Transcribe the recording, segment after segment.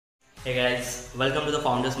Hey guys, welcome to the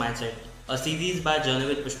Founders Mindset, a series by Journey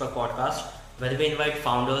with Pushpa podcast where we invite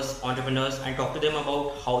founders, entrepreneurs, and talk to them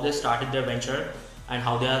about how they started their venture and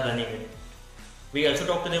how they are running it. We also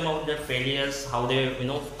talk to them about their failures, how they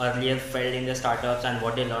earlier failed in their startups and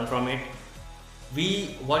what they learned from it.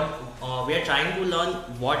 We are trying to learn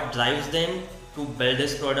what drives them to build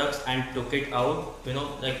these products and took it out.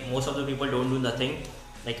 Like most of the people don't do nothing.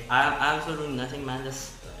 Like I'm also doing nothing, man.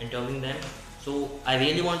 Just interviewing them. So I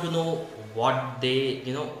really want to know what they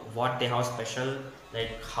have special,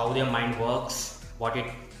 like how their mind works, what it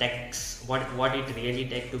really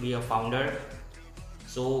takes to be a founder.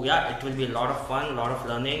 So yeah, it will be a lot of fun, a lot of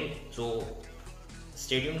learning. So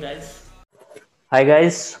stay tuned, guys. Hi,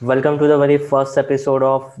 guys. Welcome to the very first episode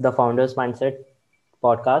of the Founders Mindset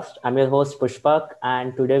podcast. I'm your host, Pushpak,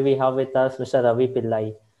 and today we have with us Mr. Ravi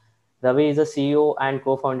Pillai. Ravi is the CEO and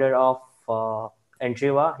co founder of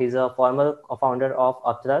Intriwa. He's a former founder of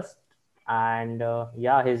upthrust. And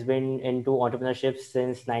yeah, he's been into entrepreneurship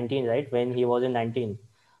since 19, right? When he was in 19.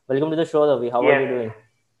 Welcome to the show, Ravi. How are you Yes, doing?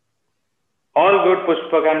 all good,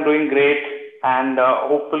 Pushpak. I'm doing great, and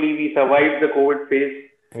hopefully we survived the COVID phase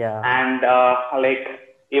Yeah. and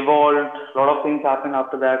evolved. A lot of things happened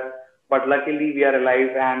after that, but luckily we are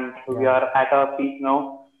alive and we Yeah. are at our peak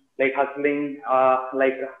now, like hustling,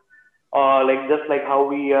 like just like how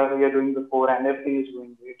we are doing before, and everything is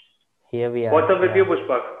going great. Here we What's are. up with you, Yeah.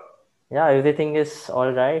 Pushpak? Yeah, everything is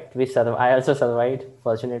all right. I also survived,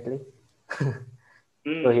 fortunately. So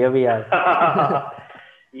Hmm. here we are.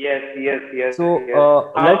 Yes, yes, yes, So yes.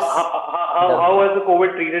 let's, yeah, How has the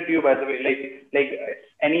COVID treated you, by the way?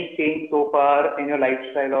 Any change so far in your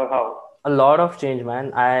lifestyle or how? a lot of change,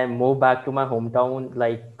 man. I moved back to my hometown.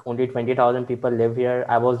 Like only 20,000 people live here.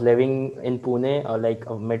 I was living in Pune, like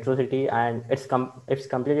a metro city, and it's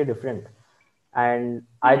completely different. And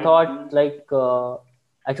I thought Mm-hmm. like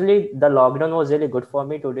actually the lockdown was really good for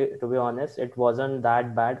me today. To be honest, it wasn't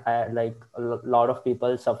that bad. I like lot of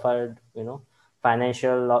people suffered. They lose I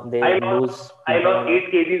people lost and all.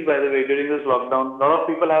 8 kgs by the way during this lockdown. A lot of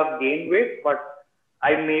people have gained weight, but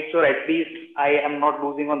I made sure at least I am not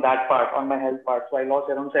losing on that part, on my health part. So I lost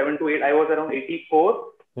around 7 to 8. I was around 84.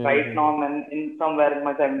 Right now Mm-hmm. I'm in somewhere in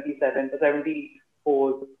my 77,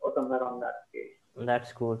 74 or somewhere on that scale.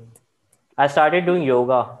 That's cool. I started doing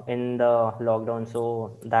yoga in the lockdown,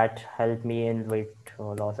 so that helped me in weight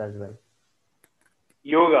loss as well.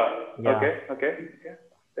 Yoga. Yeah, Okay, okay, okay.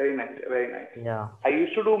 Very nice, very nice. yeah. I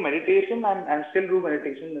used to do meditation and still do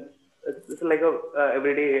meditation. It's like a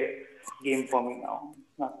everyday game for me now.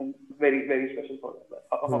 Nothing very very special for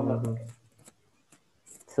that. From that. Mm-hmm.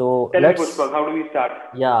 So Tell me, Pushpak, let's how do we start?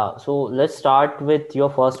 Yeah, so let's start with your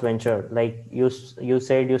first venture. Like you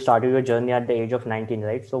said you started your journey at the age of 19,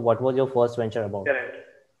 right? So what was your first venture about? Correct.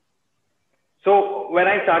 So when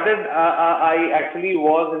I started, I actually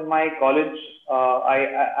was in my college.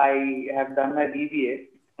 I have done my BBA,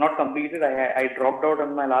 not completed. I dropped out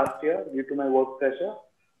on my last year due to my work pressure.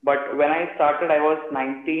 But when I started, I was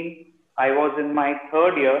 19. I was in my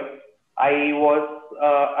third year. I was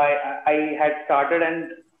I had started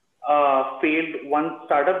and failed one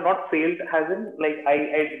startup. Not failed, as in like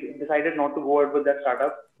I decided not to go ahead with that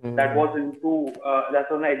startup. That was Mm-hmm. into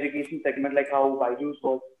that's on the education segment, like how Byju's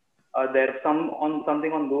was there some on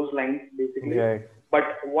something on those lines basically. Right. But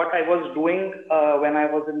what I was doing when I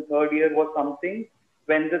was in third year was something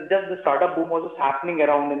when just the startup boom was just happening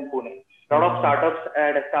around in Pune. A lot of Mm-hmm. startups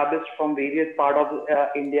had established from various part of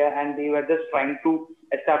India, and they were just trying to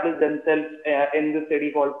establish themselves in the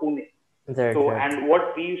city called Pune. Right, So, right. and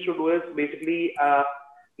what we used to do is basically,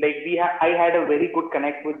 I had a very good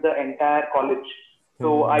connect with the entire college.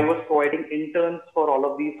 So I Mm-hmm. was providing interns for all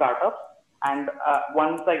of these startups. And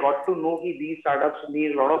once I got to know these startups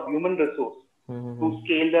need a lot of human resource to Mm-hmm.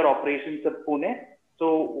 scale their operations at Pune. So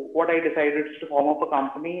what I decided is to form up a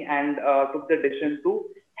company and took the decision to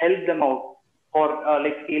help them out for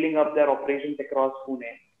like scaling up their operations across Pune.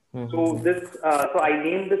 So Mm-hmm. so I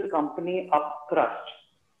named this company Upthrust.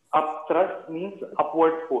 Upthrust means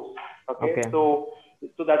upward force. Okay, Okay. so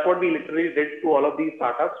that's what we literally did to all of these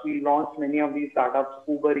startups. We launched many of these startups: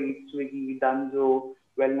 Uber Eats, Swiggy, Dunzo,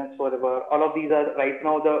 Wellness Forever. All of these are right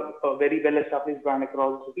now the very well established brand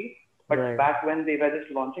across the city. But Right. back when they were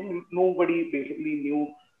just launching, nobody basically knew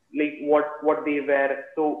like what they were.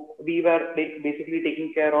 So we were like basically taking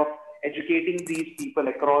care of educating these people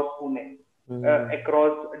across Pune, Mm-hmm.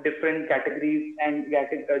 across different categories and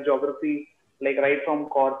geography, like right from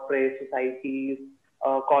corporate societies,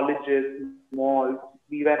 colleges, malls.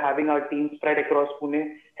 We were having our team spread across Pune,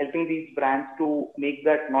 helping these brands to make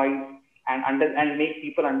that noise and make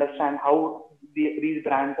people understand how these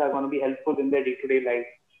brands are going to be helpful in their day-to-day life.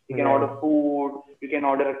 You can order food, you can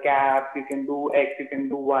order a cab, you can do X, you can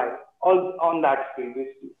do Y, all on that scale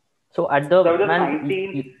basically. So at the So I was just man,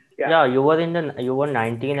 19. Yeah. yeah, you were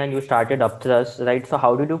 19 and you started Upthrust, right? So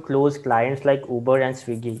how did you close clients like Uber and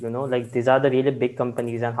Swiggy? Like these are the really big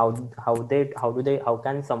companies, and how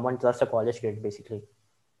can someone trust a college kid basically?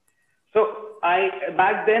 So I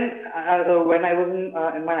back then when I was in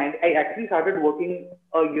my 90s, I actually started working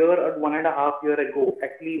a year or 1.5 year ago.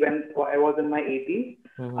 Actually, when I was in my 18s,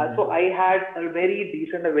 so I had a very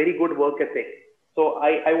decent, a very good work ethic. So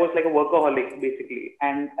I was like a workaholic basically,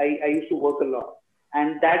 and I used to work a lot,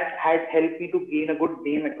 and that had helped me to gain a good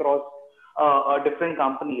name across different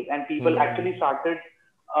companies, and people actually started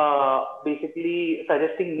basically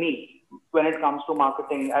suggesting me when it comes to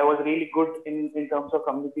marketing. I was really good in terms of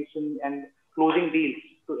communication and closing deals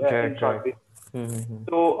in Right, short. right. Mm-hmm.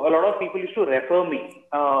 So a lot of people used to refer me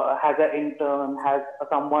as an intern, has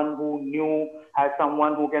someone who knew, has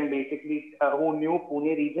someone who can basically who knew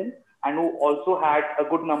Pune region and who also had a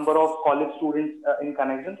good number of college students in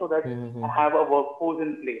connection, so that I have a workforce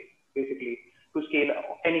in place basically to scale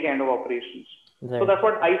any kind of operations. So Right. that's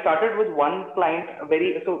what I started with one client.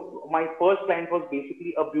 So my first client was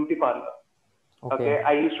basically a beauty parlor. Okay. Okay,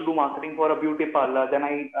 I used to do marketing for a beauty parlor. Then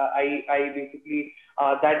I basically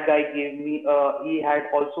that guy gave me. He had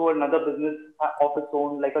also another business of his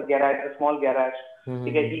own, like a garage, a small garage.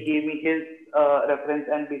 Okay, he gave me his reference,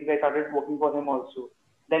 and basically I started working for him also.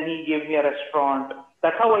 Then he gave me a restaurant.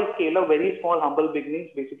 That's how I scale a very small, humble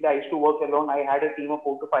beginnings. Basically, I used to work alone. I had a team of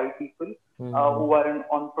 4 to 5 people who were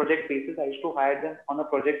on project basis. I used to hire them on a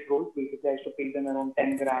project role. Basically, I used to pay them around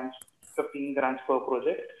 10 grams, 15 grams per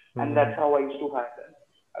project, and that's how I used to hire them.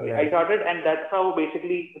 I Right. started, and that's how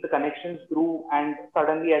basically the connections grew, and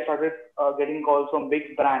suddenly I started getting calls from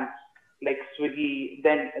big brands like Swiggy.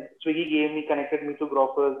 Then Swiggy connected me to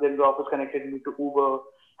Grofers. Then Grofers connected me to Uber,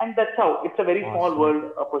 and that's how it's a very small Awesome. world,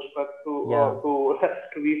 Pushpak, Yeah.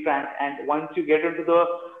 to be frank. And once you get into the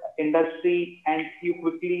industry, and you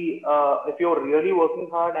quickly, if you're really working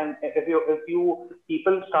hard, and if you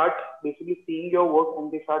people start basically seeing your work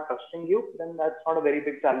and they start trusting you, then that's not a very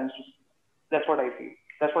big challenge. That's what I feel.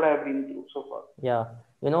 That's what I have been through so far. Yeah,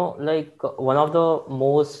 like one of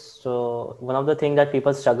the things that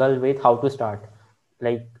people struggle with how to start.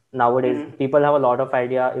 Like nowadays, Mm-hmm. people have a lot of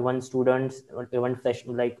idea, even students, even fresh,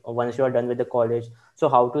 like once you are done with the college. So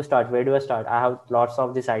how to start? Where do I start? I have lots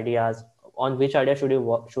of these ideas. On which idea should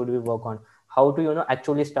we work on? How to,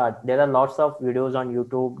 actually start? There are lots of videos on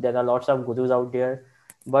YouTube. There are lots of gurus out there.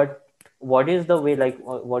 But what is the way, like,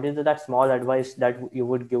 what is that small advice that you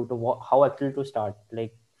would give to how actually to start?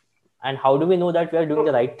 Like, and how do we know that we are doing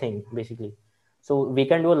the So right thing basically? So we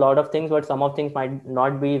can do a lot of things, but some of things might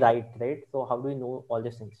not be right? So how do we know all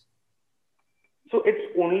these things? So it's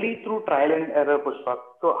only through trial and error, Pushpak.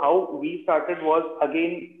 So how we started was,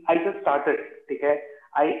 again, I just started. Okay,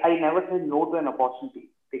 I never said no to an opportunity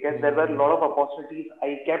because there were a lot of opportunities.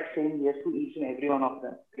 I kept saying yes to each and every one of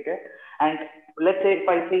them. Okay, and let's say if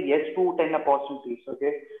I say yes to 10 opportunities,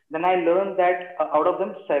 okay, then I learned that out of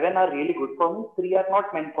them 7 are really good for me, 3 are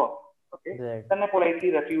not meant for me. Okay, Right. then I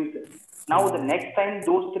politely refused it. Now the next time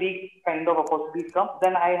those 3 kind of opportunities come,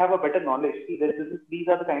 then I have a better knowledge. See, these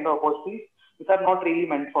are the kind of opportunities which are not really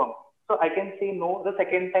meant for me. So I can say no the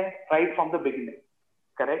second time right from the beginning.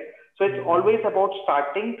 Correct? So it's always about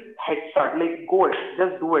starting head start. Like go it,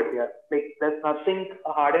 just do it. Yeah. Like there's nothing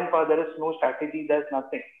hard and fast. There is no strategy. There's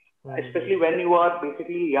nothing. Especially when you are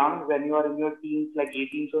basically young, when you are in your teens, like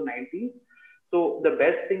 18s or 19s. So the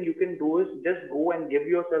best thing you can do is just go and give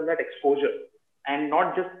yourself that exposure, and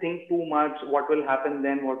not just think too much. What will happen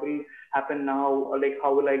then? What will happen now? Or like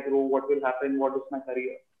how will I grow? What will happen? What is my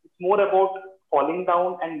career? It's more about falling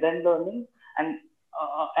down and then learning, and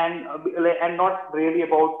and not really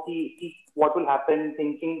about what will happen,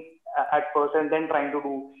 thinking at first and then trying to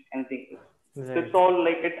do anything. So Right. it's all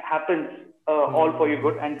like it happens all for your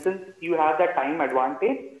good. And since you have that time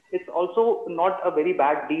advantage, it's also not a very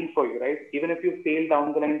bad deal for you, right? Even if you fail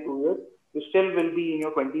down the line 2 years, you still will be in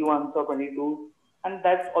your 21s or 22. And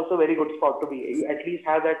that's also a very good spot to be. You at least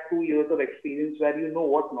have that 2 years of experience where you know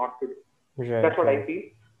what not to do. Right. That's what I Right. feel.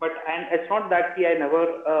 But and it's not that I never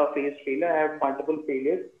faced failure. I have multiple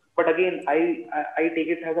failures. But again, I take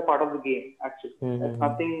it as a part of the game. Actually, there's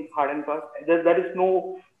nothing hard and fast. There is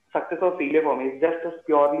no success or failure for me. It's just a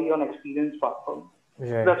purely on experience part for me. So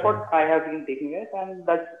Right. that's Right. what I have been taking it, and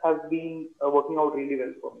that has been working out really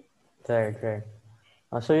well for me. Right. Right.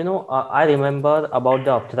 So I remember about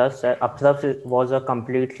the Upthrust. Upthrust was a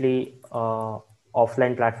completely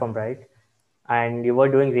offline platform, right? And you were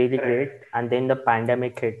doing really Correct. great, and then the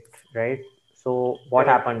pandemic hit, right? So what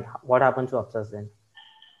Correct. happened? What happened to Upthrust then?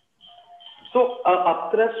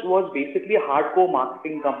 Upthrust was basically a hardcore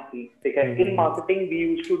marketing company. Okay? In marketing, we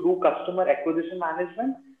used to do customer acquisition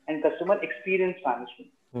management and customer experience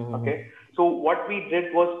management. Okay. So what we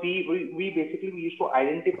did was we used to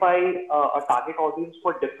identify a target audience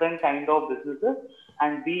for different kind of businesses,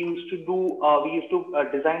 and we used to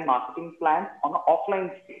design marketing plans on an offline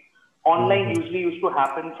scale. Online usually used to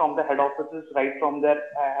happen from the head offices, right from their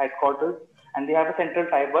headquarters, and they have a central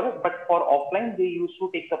type work. But for offline, they used to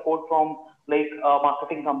take support from like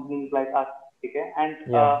marketing companies like us. Okay, and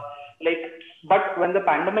Yeah. like, but when the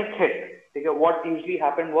pandemic hit, okay, what usually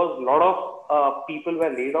happened was a lot of people were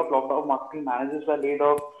laid off, a lot of marketing managers were laid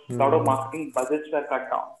off, a lot of marketing budgets were cut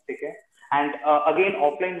down. Okay, and again,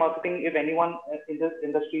 offline marketing, if anyone in this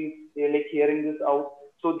industry is like hearing this out,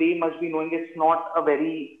 so they must be knowing it's not a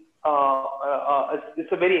very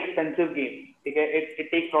it's a very expensive game. Okay,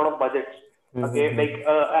 it takes a lot of budgets. Okay, like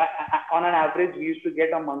on an average, we used to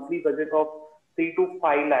get a monthly budget of 3 to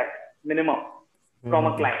 5 lakhs minimum from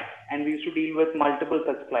a client, and we used to deal with multiple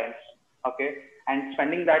such clients. Okay, and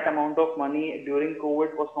spending that amount of money during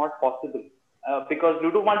COVID was not possible. Because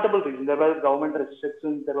due to multiple reasons, there was government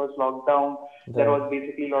restrictions, there was lockdown, there was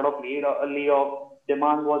basically a lot of layoff,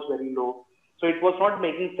 demand was very low. So it was not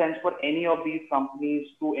making sense for any of these companies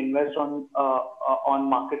to invest on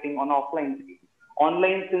marketing on offline scale.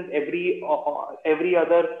 Online, since every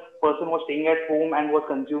other person was staying at home and was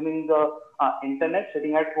consuming the internet,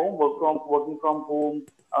 sitting at home, working from home,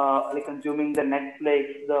 like consuming the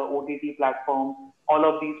Netflix, the OTT platforms, all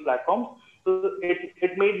of these platforms. So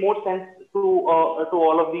it made more sense to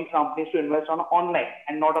all of these companies to invest on online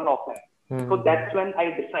and not on offline. So that's when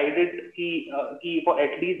I decided for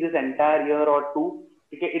at least this entire year or two,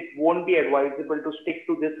 okay, it won't be advisable to stick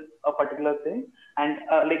to this particular thing, and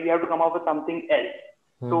like we have to come up with something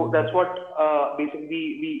else. So that's what basically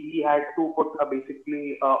we had to put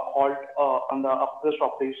basically halt on the upthrust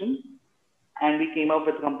operations, and we came up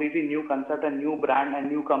with a completely new concept, and new brand, and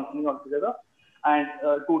new company altogether, and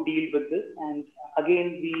to deal with this. And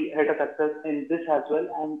again, we had a success in this as well,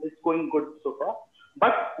 and it's going good so far.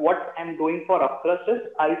 But what I'm doing for upthrust is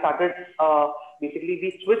I started basically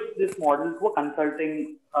we switched this model to a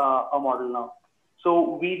consulting a model now.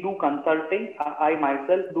 So we do consulting. I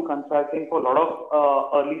myself do consulting for a lot of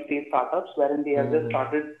early stage startups, wherein they have just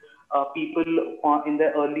started, people in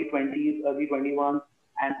their early 20s, early 21s,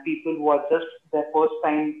 and people who are just their first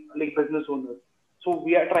time like business owners. So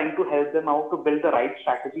we are trying to help them out to build the right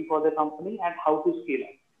strategy for their company and how to scale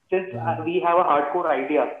it. Since we have a hardcore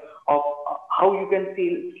idea of how you can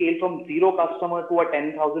scale from zero customer to a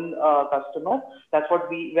 10,000 customer. That's what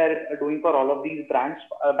we were doing for all of these brands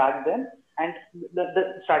back then. And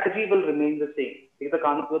the strategy will remain the same. The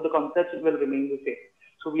concepts will remain the same.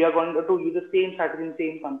 So we are going to use the same strategy,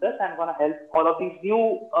 same concept, and going to help all of these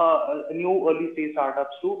new early stage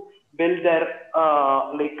startups to build their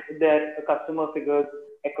their customer figures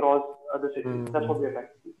across the city. That's what we are trying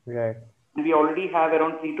to do. Right. And we already have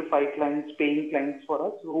around 3 to 5 clients, paying clients for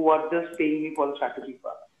us, who are just paying me for the strategy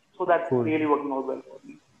part. So that's really working out well for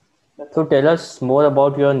me. So tell us more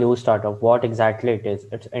about your new startup. What exactly it is?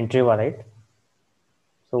 It's Intriwa, right?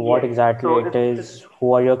 So what exactly it is?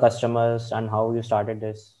 Who are your customers, and how you started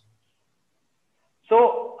this?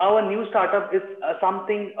 So our new startup is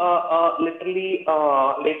something literally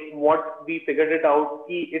like what we figured it out.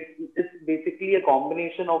 It's basically a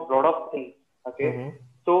combination of a lot of things. Okay.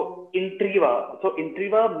 So Intriwa. So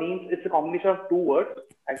Intriwa means it's a combination of 2 words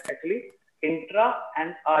actually, intra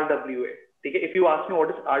and RWA. Okay. If you ask me what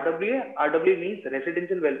is RWA, RWA means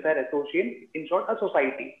Residential Welfare Association. In short, a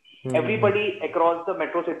society. Everybody across the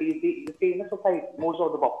metro cities they stay in a society. Most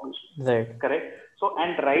of the population. Right. Correct. So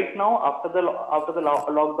and right now after the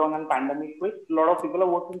lockdown and pandemic, a lot of people are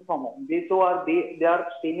working from home. They are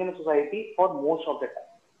staying in a society for most of the time.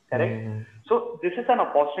 Correct. So this is an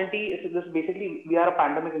opportunity. This basically we are a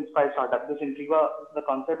pandemic inspired startup. This Intriwa, the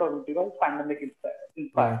concept of Intriwa is pandemic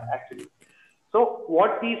inspired actually. So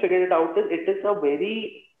what we figured it out is it is a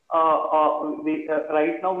very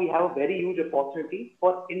right now we have a very huge opportunity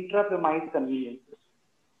for intra-premise conveniences.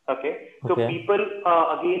 Okay. So people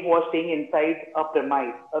again who are staying inside a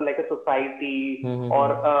premise, like a society or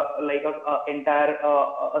like a entire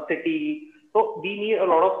a city. So we need a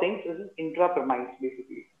lot of things. This is intra-premise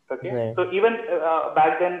basically. Okay. Right. So even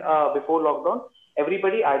back then, before lockdown,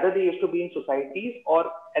 everybody either they used to be in societies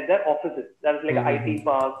or at their offices. That's like an IT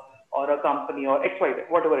park or a company or XYZ,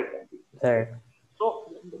 whatever it can be. Right.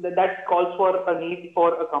 So that calls for a need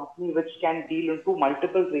for a company which can deal into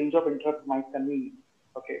multiple range of intra-premise convenience.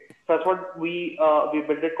 Okay. So that's what we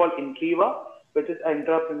built it called Intriwa, which is an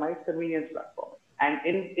intra-premise convenience platform. And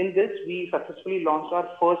in this, we successfully launched our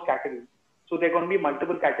first category. So there are going to be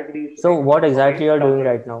multiple categories. So Right? what exactly Okay, you're down doing the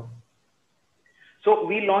line. right now? So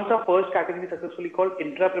we launched our first category successfully called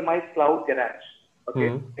intra-premise cloud garage. Okay,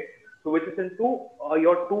 Hmm. so which is into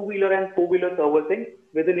your two-wheeler and four-wheeler servicing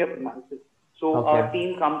within your premises. So Okay. our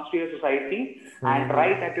team comes to your society, and Hmm.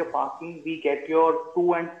 right at your parking, we get your two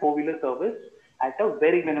and four-wheeler service at a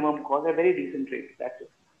very minimum cost, a very decent rate. That's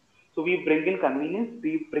it. So we bring in convenience,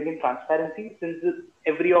 we bring in transparency. Since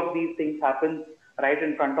every of these things happens right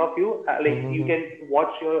in front of you, like you Hmm. can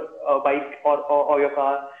watch your bike or your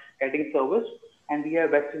car getting serviced, and we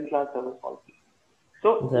have best in class service quality. So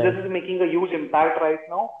this Right. is making a huge impact right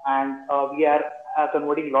now, and we are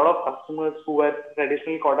converting a lot of customers who were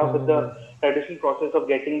traditionally caught up with the Hmm. traditional process of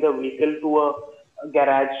getting the vehicle to a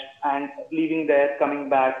garage and leaving there, coming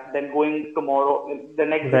back, then going tomorrow. The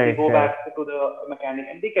next day they Right, go right. back to the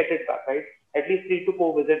mechanic and they get it back, right? At least 3 to 4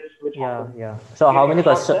 visits, which Yeah, happen. yeah. So We how many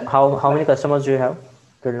short them. how many customers do you have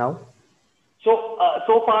till now?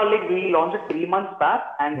 So far, like we launched it 3 months back,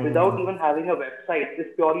 and Hmm. without even having a website,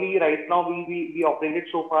 it's purely right now we operated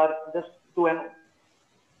so far just to an.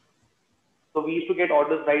 So we used to get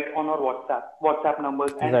orders right on our WhatsApp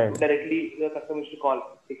numbers, and Right. directly the customers to call.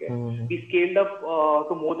 Okay, Hmm. we scaled up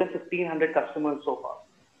to more than 1,500 customers so far,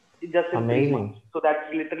 just in 3 months. Amazing. So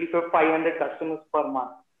that's literally for 500 customers per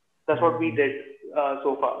month. That's what we Hmm. did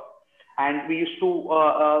so far. And we used to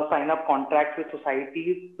sign up contracts with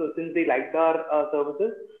societies. So since they liked our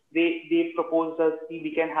services, they proposed us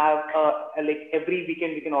we can have like every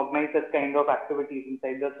weekend we can organize such kind of activities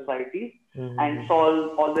inside the societies and Hmm.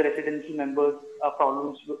 solve all the residential members'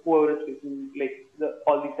 problems, whoever is facing like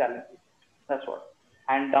all these challenges. That's what.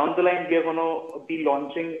 And down the line, we are going to be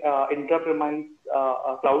launching intra-premise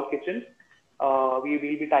cloud kitchen. We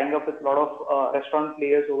will be tying up with a lot of restaurant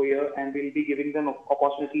players over here, and we'll be giving them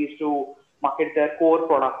opportunities to market their core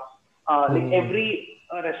products. Like Hmm. every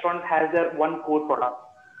restaurant has their one core product,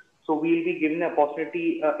 so we'll be giving the opportunity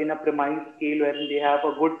in a premise scale where they have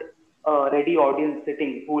a good ready audience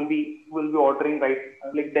sitting who will be ordering right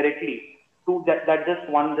like directly to that just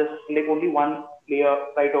one just like only one player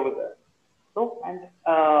right over there. So, and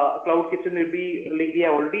Cloud Kitchen will be like we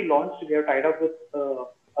have already launched. We have tied up with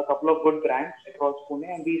a couple of good brands across Pune,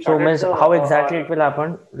 and we So started means the how exactly it will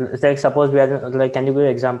happen? It's like suppose we are like, can you give an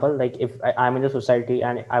example? Like if I'm in the society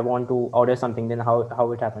and I want to order something, then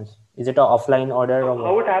how it happens? Is it a offline order or So what?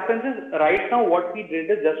 how it happens is right now what we did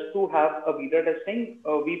is just to have a beta testing.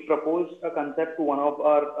 We proposed a concept to one of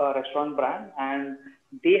our restaurant brand, and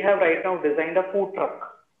they have right now designed a food truck.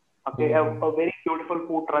 Okay, Hmm. a very beautiful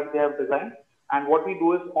food truck they have designed. And what we do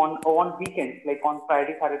is on weekends, like on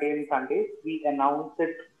Friday, Saturday, and Sunday, we announce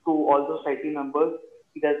it to all the society members.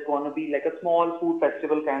 There's going to be like a small food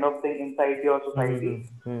festival kind of thing inside your Hmm. society,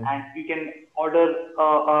 Hmm. and you can order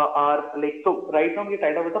our like so right now we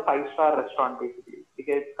tied up with a five-star restaurant basically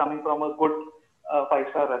because it's coming from a good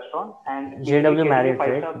five-star restaurant and we'll be JW getting a Marriott,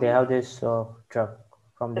 five-star right? They meal. have this truck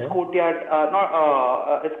from It's there. Courtyard,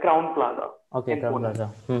 not it's Crown Plaza Okay, in Crown Pune. Plaza.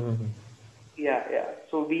 Hmm. Yeah, yeah.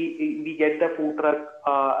 So we get the food truck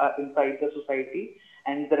inside the society,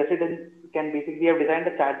 and the residents can basically we have designed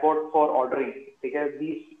a chatbot for ordering because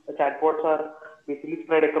these chatbots are basically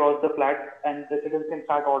spread across the flat, and residents can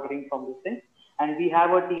start ordering from this thing. And we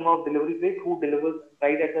have a team of delivery guys who delivers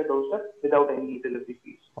right at the doorstep without any delivery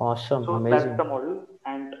fees. Awesome, So that's amazing. the model,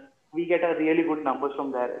 and we get a really good numbers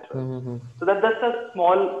from there as well. Hmm. So that's a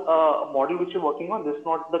small model which we're working on. This is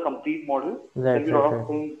not the complete model. There'll Right, be a right, lot right. of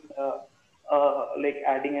things like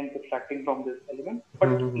adding and subtracting from this element. But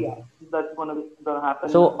Hmm. yeah, that's gonna happen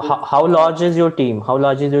So this how large is your team? How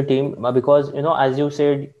large is your team? Because as you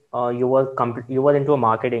said, you were into a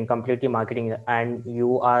marketing, completely marketing, and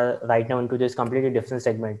you are right now into this completely different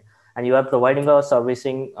segment, and you are providing a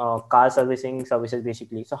servicing, car servicing services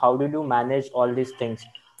basically. So how did you manage all these things?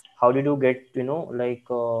 How did you get like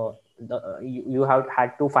you have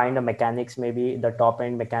had to find the mechanics, maybe the top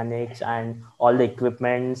end mechanics and all the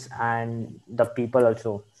equipments and the people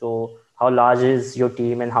also. So how large is your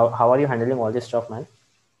team and how are you handling all this stuff, man?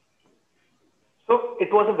 So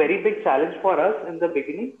it was a very big challenge for us in the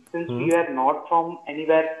beginning since Hmm. we are not from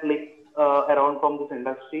anywhere like around from this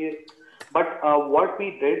industry. But what we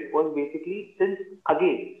did was basically since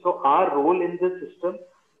again, so our role in this system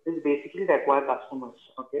is basically to acquire customers.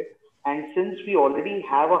 Okay. And since we already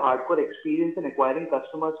have a hardcore experience in acquiring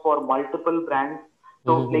customers for multiple brands,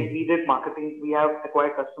 so like Hmm. we did marketing, we have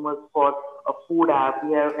acquired customers for a food app,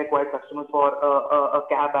 we have acquired customers for a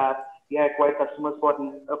cab app, we have acquired customers for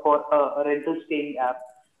a rental staying app.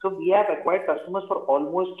 So we have acquired customers for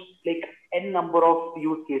almost like n number of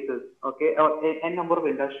use cases, okay, or n number of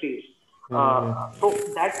industries. So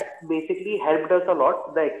that basically helped us a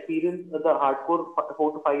lot. The experience, the hardcore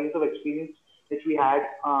 4 to 5 years of experience which we had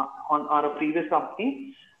on our previous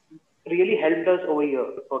company really helped us over here.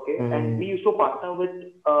 Okay, and we used to partner with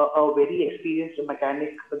a very experienced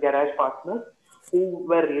mechanic garage partners who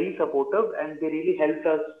were really supportive, and they really helped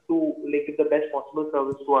us to like give the best possible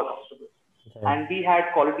service to our customers. And we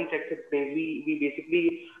had quality checks in place. We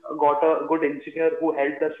basically got a good engineer who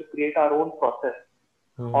helped us to create our own process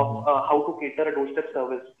of how to cater a doorstep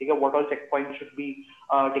service. Okay, what all checkpoints should be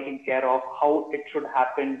taken care of, how it should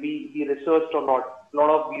happen. We researched a lot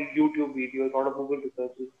of YouTube videos, a lot of Google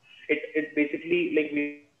researches. It basically like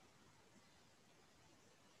we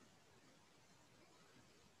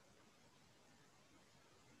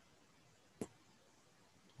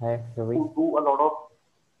Hi, Ravi. do a lot of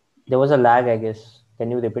There was a lag, I guess.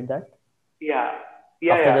 Can you repeat that? yeah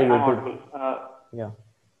After the I'm YouTube. audible. Yeah.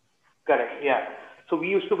 Correct. Yeah. So we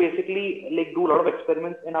used to basically like do a lot of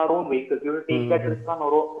experiments in our own vehicles. We would take that risk on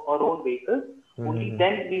our own vehicles. Only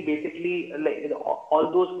then we basically like all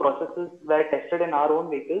those processes were tested in our own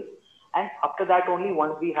vehicles. And after that, only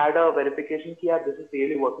once we had a verification key, this is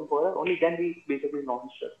really working for us. Only then we basically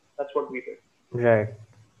launched it. That's what we did. Right.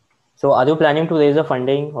 So are you planning to raise a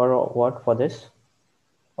funding or what for this?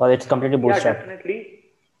 Or it's completely Yeah, bootstrapped? definitely.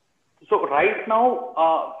 So right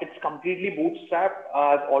now, it's completely bootstrapped.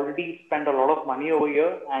 I've already spent a lot of money over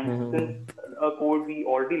here, and since COVID, we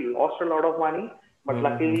already lost a lot of money. But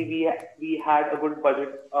luckily, we had a good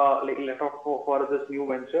budget, like left off for this new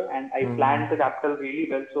venture, and I planned the capital really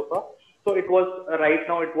well so far. So it was right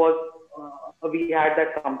now. It was we had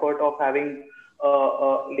that comfort of having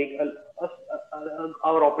like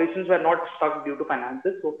our operations were not stuck due to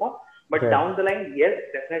finances so far. But Right. down the line, yes,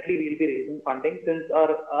 definitely we'll be raising funding since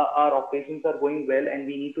our operations are going well, and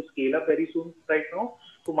we need to scale up very soon right now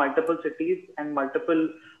to multiple cities and multiple.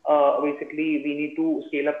 Basically, we need to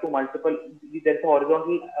scale up to multiple. There's a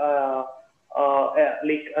horizontal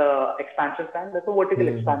expansion plan. There's a vertical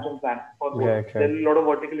expansion plan for both. Right, There right. will be a lot of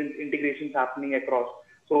vertical integrations happening across.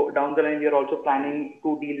 So down the line, we are also planning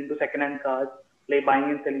to deal into second-hand cars, like buying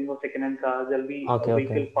and selling of second-hand cars. There'll be Okay,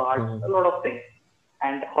 vehicle okay. parts, a lot of things.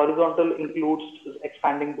 And horizontal includes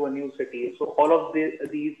expanding to a new city. So all of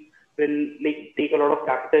these will like take a lot of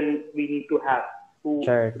capital we need to have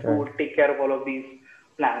Right, to right. take care of all of these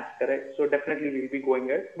plans, correct? So definitely we'll be going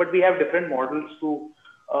ahead, but we have different models to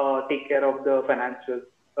take care of the financials.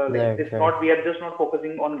 Like Right, it's right. not, we are just not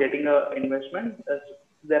focusing on getting a investment.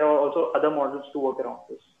 There are also other models to work around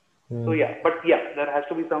this. So yeah, but yeah, there has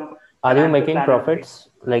to be some Are you financial making plan in place. profits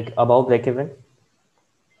like above break even?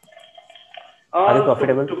 Are you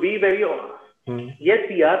profitable? To be very yes,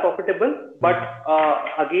 we are profitable, but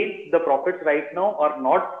again, the profits right now are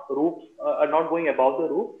not going above the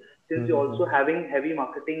roof since we're also having heavy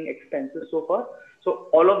marketing expenses so far. So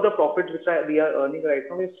all of the profits which we are earning right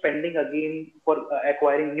now, we're spending again for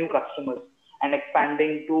acquiring new customers and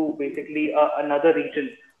expanding to basically another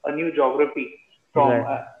region, a new geography from.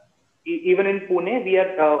 Right. Even in Pune, we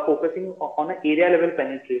are focusing on an area level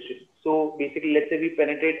penetration. So basically, let's say we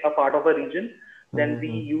penetrate a part of a region, then we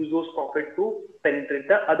use those profit to penetrate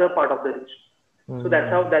the other part of the region. So that's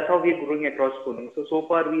how we are growing across Pune. So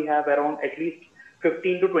far we have around at least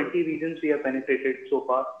 15 to 20 regions we have penetrated so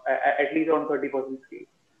far, at least on 30% scale.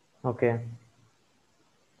 Okay.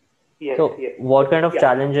 Yes, So yes. what kind of Yeah.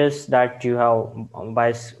 challenges that you have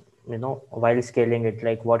while scaling it?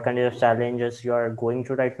 Like what kind of challenges you are going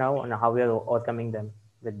through right now and how you are overcoming them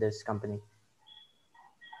with this company?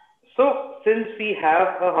 So since we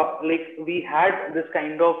have we had this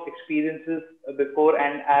kind of experiences before,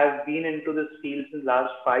 and I've been into this field since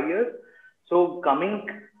last 5 years. So coming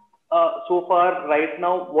so far right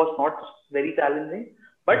now was not very challenging,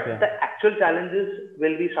 but Okay. the actual challenges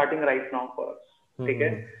will be starting right now for us.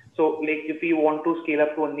 Okay. So like if we want to scale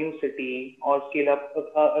up to a new city or scale up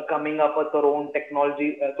coming up with our own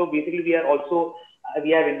technology. So basically we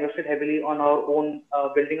have invested heavily on our own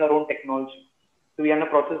building our own technology. So we are in the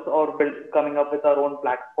process of coming up with our own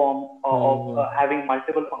platform of having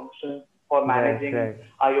multiple functions for Right, managing right.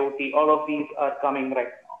 IoT. All of these are coming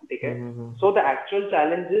right now. Okay. So the actual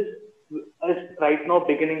challenges is right now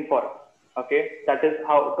beginning for us. Okay. That is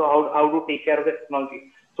how to take care of the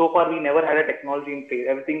technology. So far, we never had a technology in place.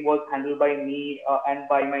 Everything was handled by me and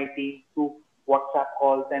by my team through WhatsApp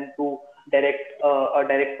calls and through direct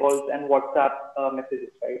calls and WhatsApp messages,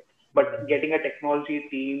 right? But getting a technology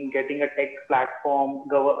team, getting a tech platform,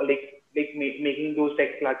 making those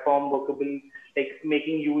tech platform workable, like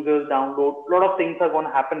making users download, a lot of things are going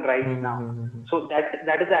to happen right now. So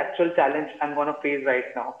that is the actual challenge I'm going to face right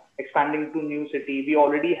now. expanding to new city. We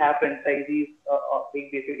already have franchisees,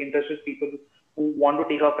 basically interested people who want to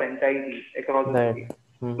take our franchisees across the Right. city.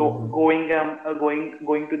 So Mm-hmm.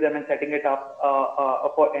 going to them and setting it up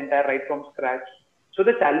for entire right from scratch. So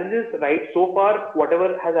the challenges, right, so far,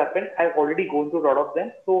 whatever has happened, I've already gone through a lot of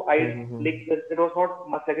them. So Mm-hmm. it was not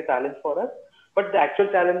much like a challenge for us, but the actual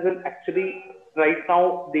challenge will actually, right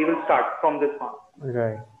now, they will start from this month.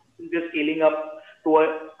 Right. Just scaling up to a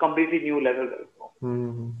completely new level right now.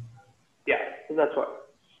 Mm-hmm. Yeah, so that's what.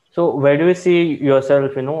 So where do you see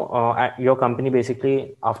yourself, at your company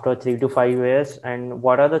basically after 3 to 5 years, and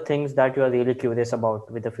what are the things that you are really curious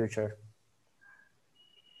about with the future?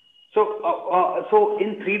 So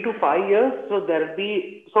in 3 to 5 years, so there'll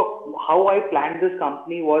be, so how I planned this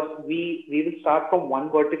company was we will start from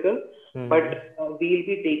one vertical, but Mm-hmm. we'll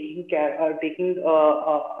be taking care of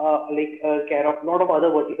a lot of other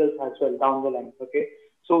verticals as well down the line. Okay,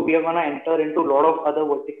 so we are gonna enter into a lot of other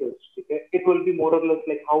verticals. Okay, it will be more or less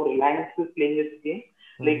like how Reliance is playing its game,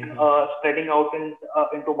 like Mm-hmm. spreading out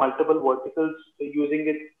into multiple verticals, using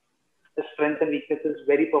its strengths and weaknesses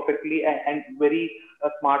very perfectly and very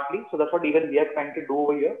smartly. So that's what even we are trying to do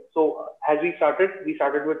over here. So as we started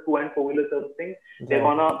with two and four-wheeler servicing. They're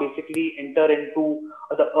Right. gonna basically enter into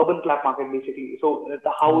the urban flap market basically. So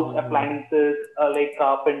the house Mm-hmm. appliances like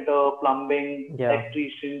carpenter, plumbing, Yeah.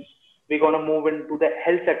 electricians. We're gonna move into the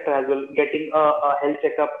health sector as well, getting a health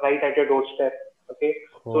checkup right at your doorstep. Okay.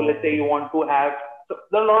 So let's say Oh. you want to have. So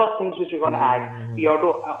there are a lot of things which we're gonna add. Mm-hmm. We have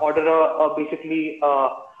to order basically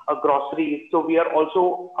a grocery. So we are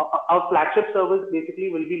also our flagship service basically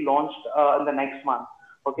will be launched in the next month.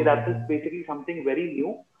 Okay, that is Mm-hmm. basically something very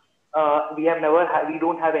new. We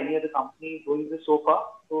don't have any other company doing this so far.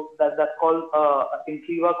 So that's called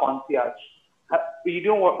Intriwa concierge. Do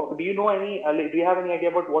you know any? Do you have any idea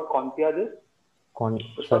about what concierge is,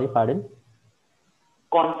 Sorry, Pushpa? pardon?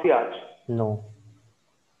 Concierge. No.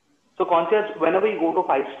 So concierge, whenever you go to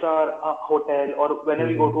five-star hotel or whenever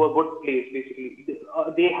you go Mm-hmm. to a good place, basically,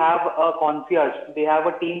 they have a concierge. They have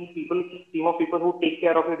a team of people who take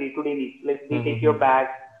care of your day-to-day needs. Like they take your Mm-hmm. bag.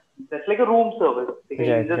 That's like a room service. Okay,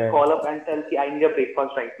 you Right, just right. call up and tell, "See, I need a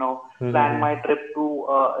breakfast right now. Plan Mm-hmm. my trip to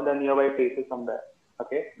the nearby places somewhere."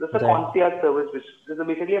 Okay, this is a Right. concierge service, which is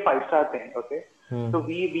basically a five-star thing. Okay, so Mm.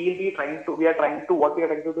 we are trying to what we are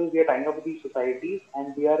trying to do is we are tying up with these societies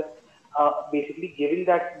and we are basically giving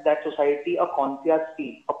that society a concierge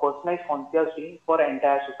team, a personalized concierge team for an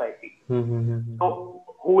entire society. Mm-hmm. So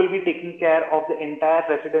who will be taking care of the entire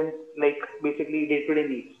residents, like basically day-to-day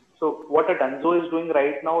needs. So what a Dunzo is doing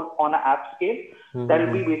right now on an app scale, that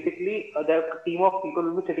will be Mm-hmm. basically the team of people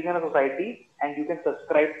will be sitting in a society, and you can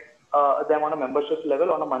subscribe them on a membership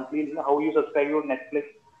level on a monthly, how you subscribe your Netflix,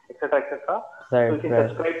 etc., etc. So Right, you can right.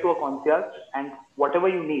 subscribe to a concierge, and whatever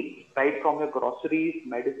you need, right from your groceries,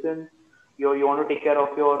 medicine, you want to take care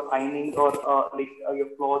of your ironing or your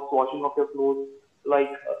clothes, washing of your clothes, like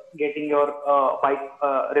getting your bike,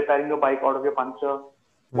 repairing your bike out of your puncture,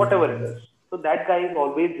 whatever it is. Mm-hmm. So that guy is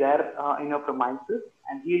always there in your premises,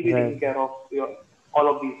 and he'll be Right. taking care of your all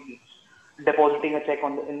of these needs, depositing a check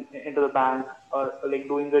into the bank, or like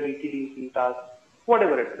doing the DTDC task,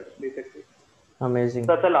 whatever it is, basically. Amazing.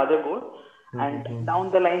 That's a larger goal. And Mm-hmm.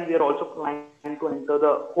 down the line, we are also planning to enter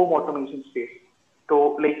the home automation space.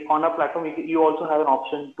 So, like on a platform, you also have an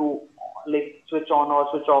option to like switch on or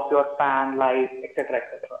switch off your fan, light, etc.,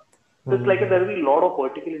 etc. So it's like Mm-hmm. there will be a lot of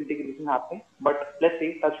vertical integration happening. But let's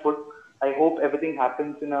see, touch wood. I hope everything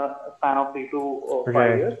happens in a span of 3 to 5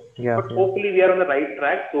 Right. years. Yeah, But yeah. hopefully, we are on the right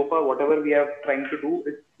track so far. Whatever we are trying to do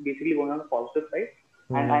is basically going on the positive side,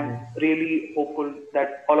 and I'm Mm-hmm. really hopeful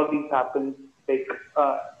that all of these happen like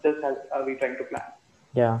just as we trying to plan.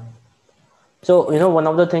 Yeah. So, one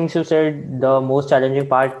of the things you said, the most challenging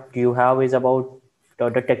part you have is about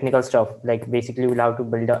the technical stuff. Like basically, we'll have to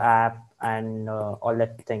build an app and all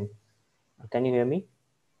that thing. Can you hear me?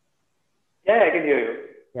 Yeah, I can hear you.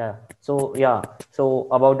 Yeah. So, yeah. So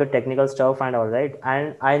about the technical stuff and all, right?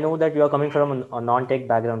 And I know that you are coming from a non-tech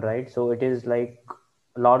background, right? So it is like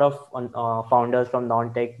a lot of founders from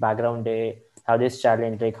non-tech background, they have this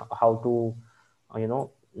challenge, like how to,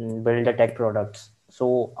 build the tech products.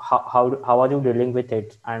 So how are you dealing with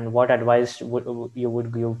it, and what advice you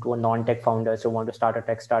would give to a non-tech founders who want to start a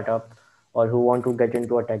tech startup or who want to get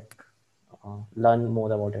into a tech, learn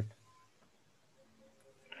more about it?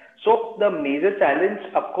 So the major challenge,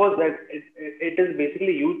 of course, that it is basically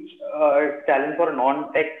a huge challenge for a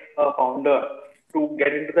non-tech founder to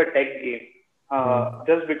get into the tech game. Mm.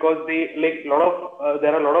 Just because they like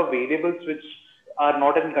there are a lot of variables which are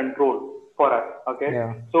not in control for us. Okay,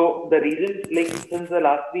 Yeah. so the reason, like since the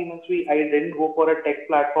last 3 months, I didn't go for a tech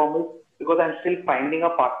platform is because I'm still finding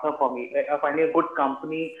a partner for me. Finding a good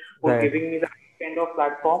company who's Right. giving me the right kind of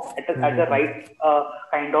platform at the Mm-hmm. right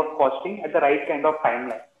kind of costing, at the right kind of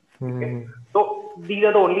timeline. Okay. Mm-hmm. So these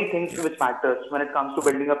are the only things which matters when it comes to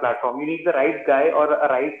building a platform. You need the right guy or a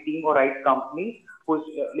right team or right company who's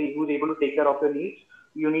able to take care of your needs.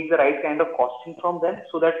 You need the right kind of costing from them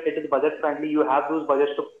so that it is budget friendly. You have those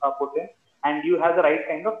budgets to put in, and you have the right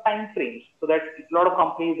kind of time frames so that a lot of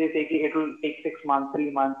companies they say it will take 6 months,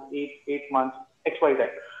 3 months, eight months, XYZ.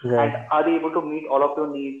 And Right. are they able to meet all of your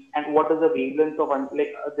needs? And what is the wavelength of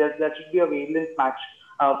there should be a wavelength match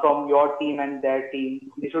from your team and their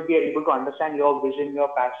team. They should be able to understand your vision, your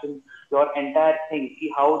passion, your entire thing,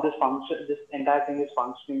 see how this entire thing is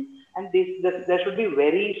functioning, and there should be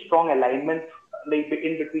very strong alignment like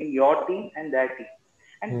in between your team and their team.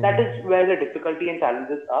 And that is Mm-hmm. where the difficulty and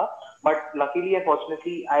challenges are. But luckily and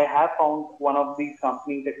fortunately, I have found one of these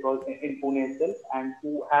companies across in Pune itself, and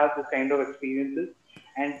who have this kind of experiences,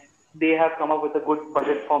 and they have come up with a good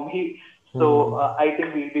budget for me. So Mm-hmm. I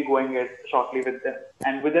think we'll be going it shortly with them,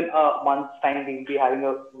 and within a month's time, we'll be having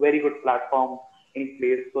a very good platform in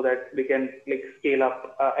place so that we can like scale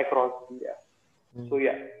up across India. So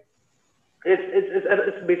yeah,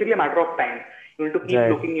 it's basically a matter of time. You need to keep Right.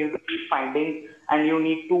 looking, you need to keep finding, and you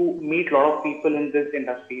need to meet a lot of people in this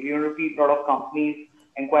industry. You need to meet a lot of companies,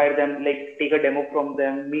 inquire them, like take a demo from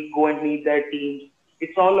them, go and meet their teams.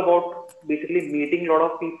 It's all about basically meeting a lot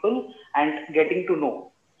of people and getting to know.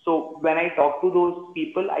 So when I talk to those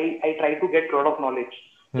people, I try to get a lot of knowledge.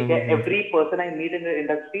 Like Mm-hmm. every person I meet in the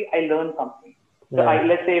industry, I learn something. So Right.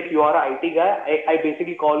 let's say if you are an IT guy, I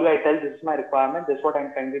basically call you, I tell this is my requirement, this is what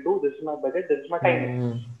I'm trying to do, this is my budget, this is my timing.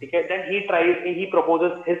 Mm-hmm. Okay, then he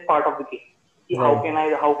proposes his part of the game. Right.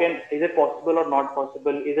 Is it possible or not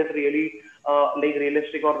possible? Is it really like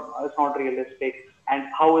realistic or it's not realistic? And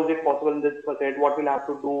how is it possible in this budget? What will have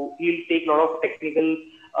to do? He'll take a lot of technical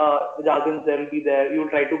jargons that will be there. You'll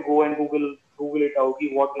try to go and Google it out.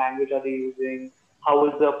 What language are they using? How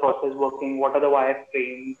is the process working? What are the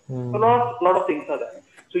wireframes? So Mm-hmm. lot of things are there.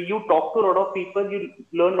 So you talk to a lot of people, you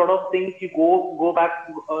learn a lot of things. You go back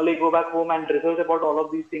go back home and research about all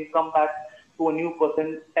of these things. Come back to a new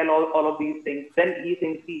person, tell all of these things. Then he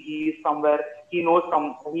thinks he is somewhere. He knows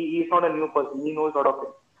he is not a new person. He knows a lot of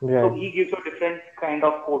things. So Right. he gives you a different kind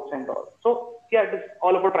of quotes and all. So yeah, it's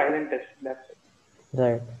all about trial and test. That's it.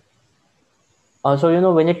 Right.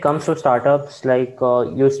 So, when it comes to startups, like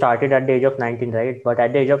you started at the age of 19, right? But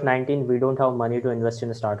at the age of 19, we don't have money to invest in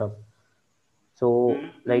a startup. So,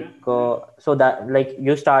 like, so that, like,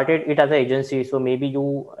 you started it as an agency. So maybe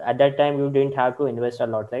at that time, you didn't have to invest a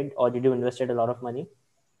lot, right? Or did you invested a lot of money?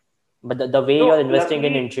 But the way you're So investing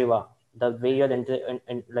in luckily, Intriwa, the way you're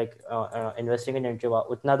like investing in Intriwa,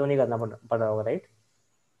 उतना तो नहीं करना पड़ा होगा, right?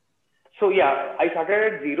 so yeah, I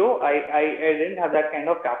started at zero. I didn't have that kind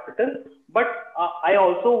of capital, but I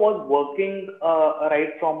also was working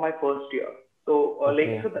right from my first year. So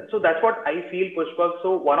Okay. so that's what I feel, Pushpak. So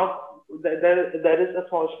there is a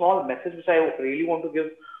small message which I really want to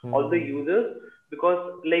give all the Mm-hmm. users,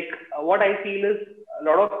 because what I feel is a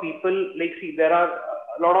lot of people, like, see, there are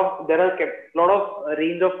a lot of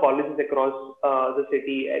range of colleges across the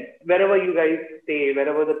city, and wherever you guys stay,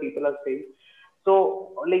 wherever the people are staying.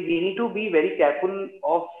 So, like, we need to be very careful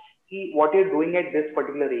of what you're doing at this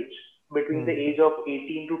particular age, between the age of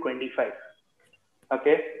 18 to 25.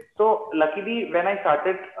 Okay. So, luckily, when I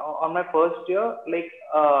started on my first year,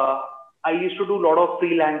 I used to do a lot of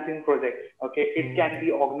freelancing projects. Okay. It can Mm-hmm.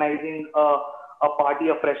 be organizing a party,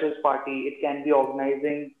 a freshers party. It can be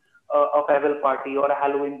organizing a farewell party or a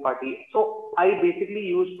Halloween party. So, I basically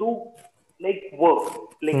used to like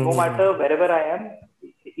work, like no Mm-hmm. matter wherever I am,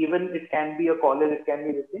 even it can be a college, it can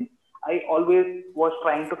be this thing. I always was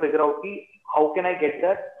trying to figure out how can I get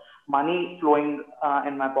that money flowing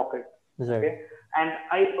in my pocket. Right. Okay, and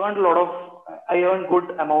I earned good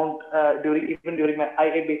amount during my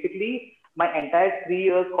I basically my entire 3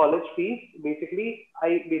 years college fees.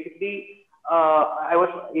 I was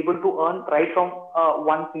able to earn right from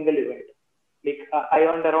one single event. I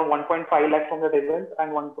earned around 1.5 lakhs from that event,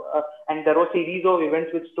 and there were series of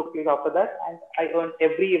events which took place after that, and I earned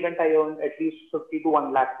every event I earned at least 50 to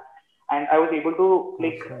 1 lakh, and I was able to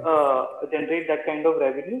Okay. generate that kind of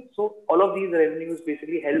revenue. So all of these revenues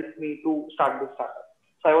basically helped me to start this startup.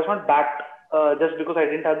 So I was not backed just because I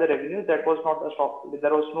didn't have the revenue. That was not a stop.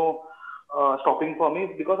 There was no stopping for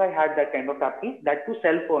me because I had that kind of capital. That too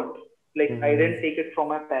self-earned. Like I Mm-hmm. didn't take it from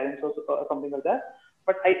my parents or something like that,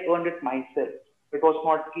 but I earned it myself. It was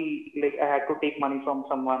not key like I had to take money from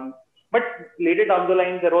someone But later down the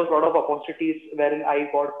line, there was a lot of opportunities wherein I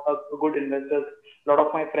got a good investors. A lot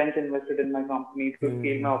of my friends invested in my company to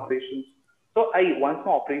scale my operations. So once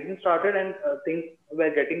my operations started and things were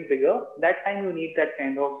getting bigger, that time you need that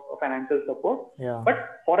kind of financial support. Yeah.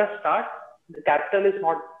 But for a start, the capital is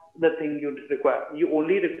not the thing you require. You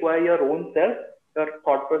only require your own self, your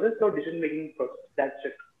thought process, your decision making process. That's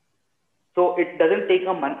it. So it doesn't take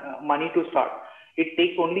money to start. It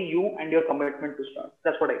takes only you and your commitment to start.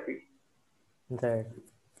 That's what I feel. Right.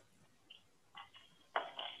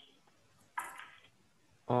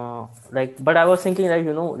 But I was thinking,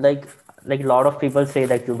 like a lot of people say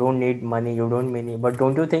that you don't need money, you don't money. But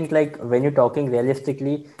don't you think, like, when you're talking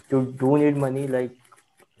realistically, you do need money? Like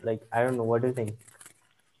I don't know. What do you think?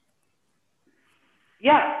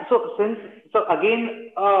 Yeah. So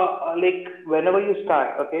again, like whenever you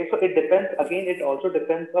start, okay. So it depends. Again, it also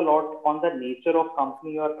depends a lot on the nature of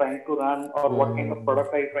company you are trying to run or what kind of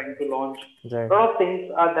product are you trying to launch. Right. A lot of things.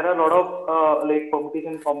 There are a lot of like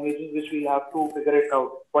permutations and combinations which we have to figure it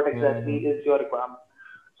out. What exactly is your requirement?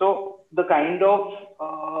 So the kind of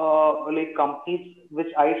like companies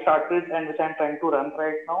which I started and which I'm trying to run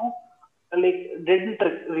right now, like didn't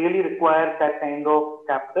really require that kind of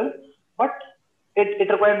capital, but it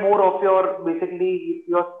required more of your basically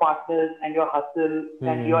your smartness and your hustle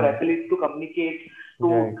and your ability to communicate, to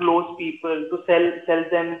Right. close people, to sell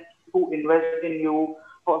them, to invest in you.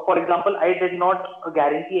 For example, I did not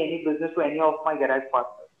guarantee any business to any of my garage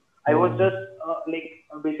partners. I was just like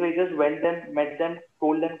basically just went them, met them,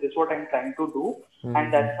 told them this is what I'm trying to do,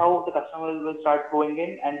 and that's how the customers will start going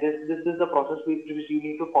in, and this is the process which you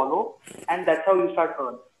need to follow, and that's how you start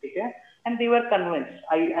earning. Okay, and they were convinced.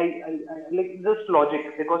 I like just logic.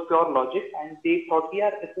 It was pure logic, and they thought,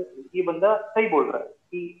 yeah, ये बंदा सही बोल रहा है.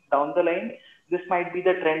 कि down the line this might be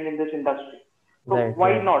the trend in this industry. So Right.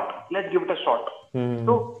 why Right. not? Let's give it a shot.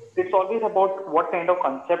 So it's always about what kind of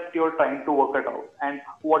concept you're trying to work it out and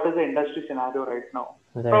what is the industry scenario right now.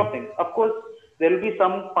 Sort of Right. thing. Of course, there will be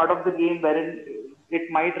some part of the game wherein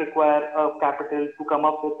it might require capital to come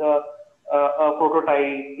up with a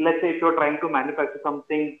prototype. Let's say if you're trying to manufacture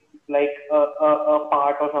something like a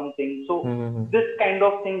part or something. So this kind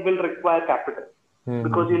of thing will require capital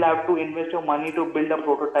because you'll have to invest your money to build a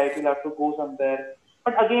prototype. You'll have to go somewhere.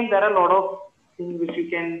 But again, there are a lot of things which you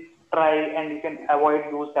can try and you can avoid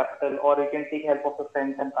those capital or you can take help of your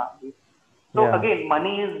friends and family. So Yeah. again,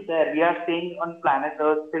 money is there. We are staying on planet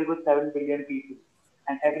Earth filled with 7 billion people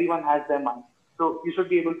and everyone has their money. So you should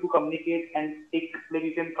be able to communicate and take, like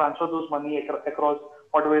you can transfer those money across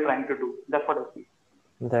what we're trying to do. That's what I see.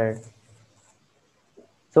 Right.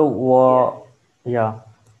 So, Yes. yeah.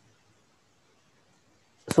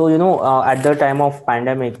 So, at the time of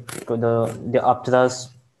pandemic, the upthrust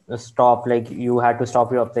stopped. Like you had to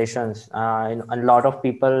stop your operations. And a lot of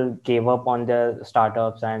people gave up on their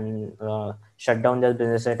startups and shut down their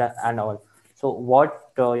business and all. So, what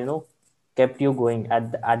kept you going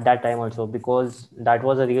at that time also? Because that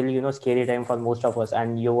was a really scary time for most of us,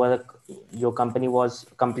 and your company was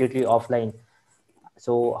completely offline.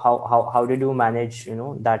 So, how did you manage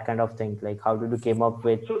that kind of thing? Like, how did you came up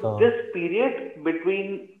with? So this period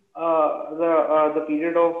between the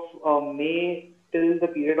period of May till the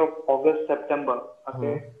period of August, September,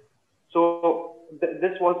 okay. So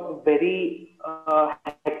this was a very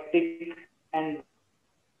hectic and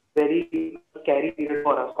very scary period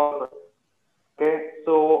for us. Okay,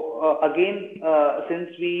 so again, since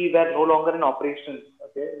we were no longer in operations,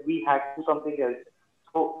 okay, we had to do something else.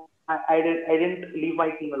 So I didn't leave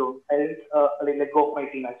my team alone. I didn't like let go of my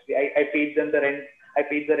team. Actually, I paid them the rent. I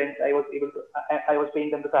paid the rent. I was able to. I was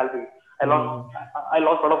paying them the salary. I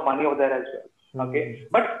lost a lot of money over there as well. Okay,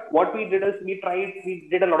 but what we did is we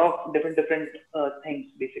did a lot of different things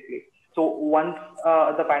basically. So once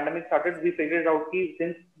the pandemic started, we figured out that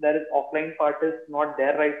since there is offline part is not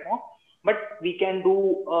there right now, but we can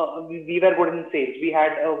do. We were good in sales. We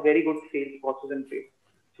had a very good sales process in place.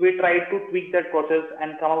 So we tried to tweak that process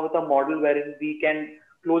and come up with a model wherein we can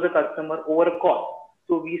close a customer over a call.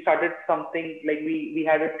 So we started something like we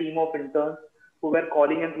had a team of interns who were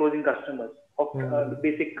calling and closing customers of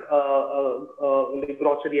basic like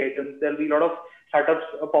grocery items. There'll be a lot of startups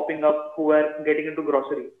popping up who were getting into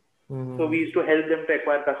grocery. So we used to help them to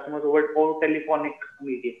acquire customers over telephonic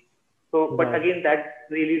medium. So, but Right. again, that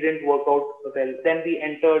really didn't work out well. Then we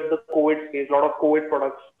entered the COVID space, a lot of COVID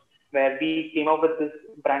products, where we came up with this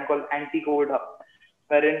brand called Anti-COVID Hub,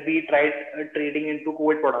 wherein we tried trading into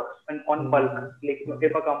COVID products and on bulk. Like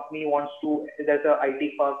if a company wants to, there's a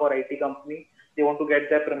IT park or IT company, they want to get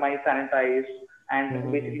their premise sanitized,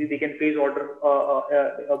 and basically they can place order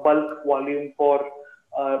a bulk volume for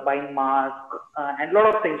buying masks, and a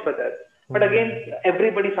lot of things for that. But again,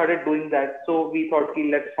 everybody started doing that. So we thought, okay,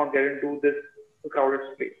 let's not get into this crowded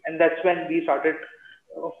space. And that's when we started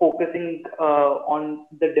focusing on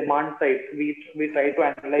the demand side. We try to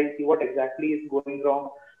analyze what exactly is going wrong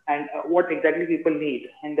and what exactly people need.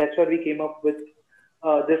 And that's where we came up with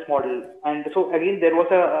this model. And so again, there was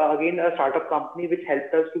again a startup company which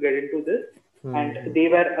helped us to get into this, and they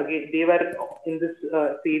were in this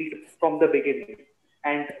field from the beginning,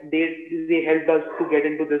 and they helped us to get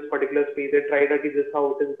into this particular space. They tried, okay, this is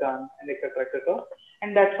how it is done, and etc. etc.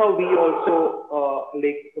 And that's how we also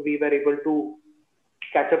we were able to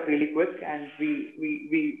catch up really quick, and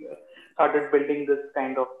we started building this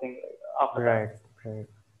kind of thing after that. Right.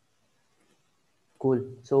 Cool.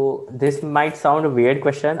 So this might sound a weird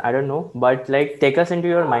question, I don't know, but like take us into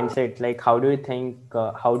your mindset. Like, how do you think?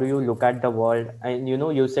 How do you look at the world? And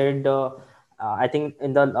you said, I think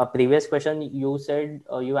in the previous question you said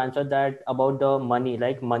you answered that about the money.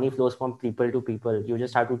 Like money flows from people to people. You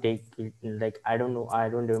just have to take it. Like I don't know, I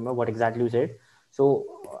don't remember what exactly you said. So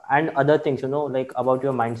and other things, like about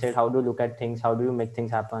your mindset. How do you look at things? How do you make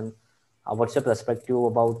things happen? What's your perspective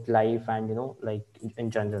about life and like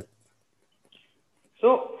in general?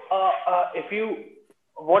 So, if you,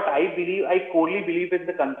 what I believe, I corely believe in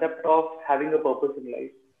the concept of having a purpose in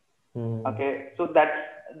life. Okay, so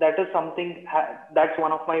that is something that's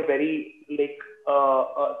one of my very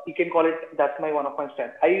you can call it, that's my one of my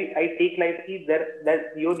strengths. I take life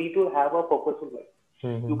that you need to have a purpose in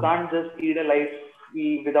life. You can't just lead a life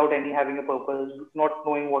without any having a purpose, not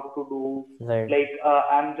knowing what to do. Right. Like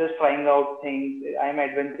I'm just trying out things. I'm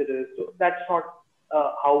adventurous. So that's not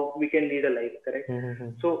how we can lead a life, correct?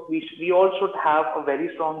 So we all should have a very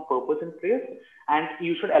strong purpose in place, and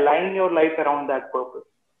you should align your life around that purpose.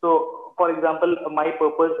 So, for example, my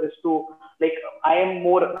purpose is to, like, I am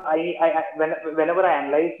more, whenever I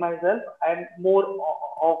analyze myself, I'm more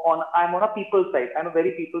I'm on a people side. I'm a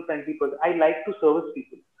very people friendly person. I like to service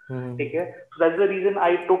people. Okay, so that's the reason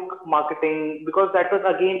I took marketing, because that was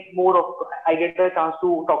again more of, I get a chance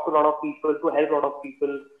to talk to a lot of people, to help a lot of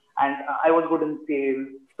people, and I was good in sales.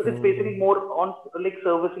 So it's basically more on like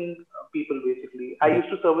servicing people. Basically, I used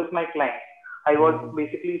to service my clients. I was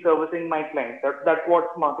basically servicing my clients. That's what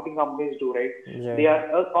marketing companies do, right? Yeah. They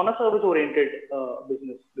are on a service-oriented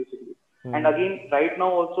business, basically. And again, right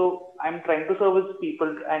now also, I'm trying to service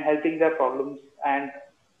people and helping their problems. And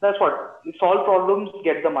that's what, solve problems,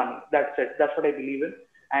 get the money. That's it. That's what I believe in.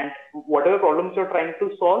 And whatever problems you're trying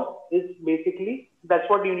to solve is basically, that's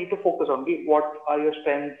what you need to focus on. What are your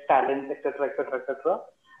strengths, talents, etc., etc., etc.,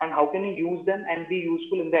 and how can you use them and be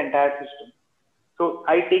useful in the entire system. So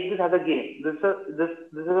I take this as a game. This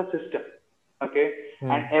is a system, okay?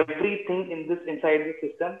 And everything in this, inside the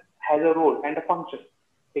system, has a role and a function.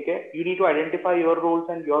 Okay, you need to identify your roles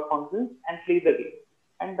and your functions and play the game,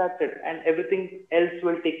 and that's it. And everything else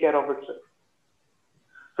will take care of itself.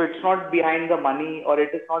 So it's not behind the money, or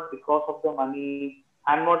it is not because of the money.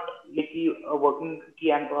 I'm not working.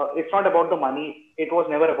 It's not about the money. It was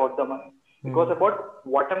never about the money. It was about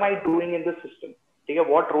what am I doing in the system. Okay,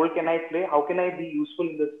 what role can I play? How can I be useful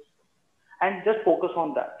in this? And just focus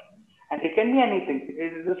on that. And it can be anything.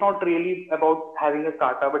 It is not really about having a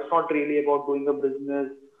startup. It's not really about doing a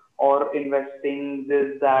business or investing,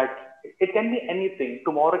 this, that. It can be anything.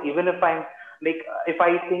 Tomorrow, even if I'm like, if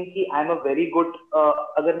I think I'm a very good,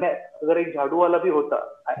 अगर एक झाड़ू वाला भी होता,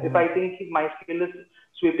 if I think my skill is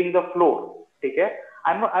sweeping the floor, okay,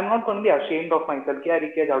 I'm not going to be ashamed of myself कि यार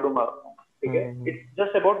क्या झाड़ू मारता हूँ, okay. It's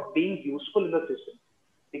just about being useful in the system.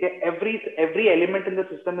 Okay, every element in the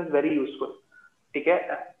system is very useful. Okay,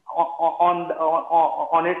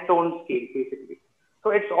 on its own scale, basically. So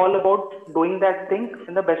it's all about doing that thing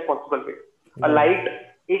in the best possible way. A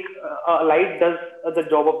light does the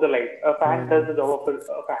job of the light. A fan does the job of a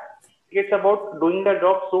fan. It's about doing the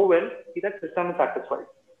job so well that system is satisfied.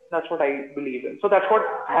 That's what I believe in. So that's what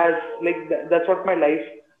that's what my life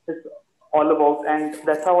is all about, and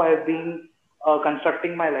that's how I have been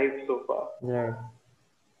constructing my life so far. Yeah.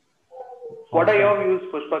 What are your views,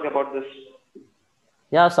 Pushpak, about this?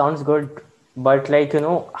 Yeah, sounds good. But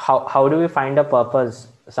how do we find a purpose?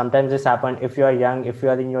 Sometimes this happens if you are young, if you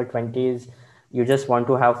are in your 20s, you just want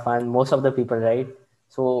to have fun. Most of the people, right?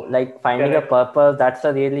 So like finding a purpose, that's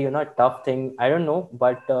a really, tough thing. I don't know,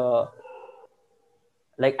 but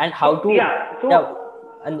and how to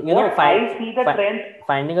and I see the trend.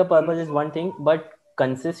 Finding a purpose is one thing, but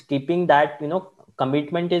keeping that,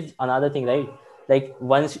 commitment is another thing, right? Like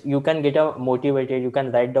once you can get motivated, you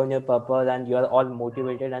can write down your purpose and you are all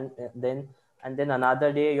motivated, and then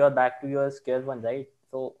another day you're back to your square one, right?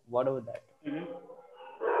 So what about that?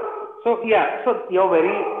 So yeah, so you're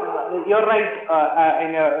right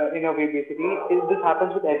in your way. Basically, this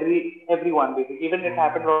happens with everyone. Basically, even it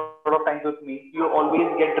happened a lot of times with me. You always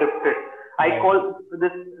get drifted. I call Right.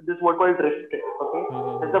 this this word called drifted. Okay,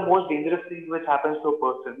 it's the Mm-hmm. most dangerous thing which happens to a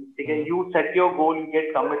person. Okay, Mm-hmm. you set your goal, you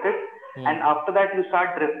get committed, and Mm-hmm. after that you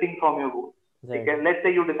start drifting from your goal. Right. Okay, let's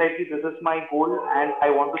say you decide this is my goal and I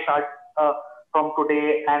want to start from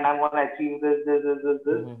today and I'm going to achieve this,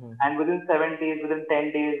 Mm-hmm. and within 7 days, within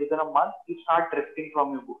 10 days, within a month, you start drifting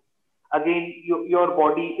from your goal. Again, your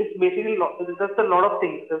body is basically there's a lot of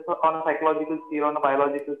things. There's on a psychological scale, on a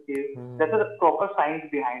biological scale. There's Mm-hmm. a proper science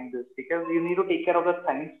behind this because you need to take care of the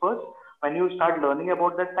science first. When you start learning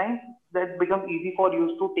about that science, that becomes easy for you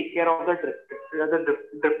to take care of the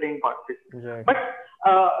drifting part. Right. But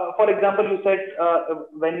for example, you said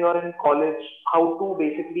when you are in college, how to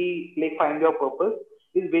basically like find your purpose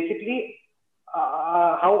is basically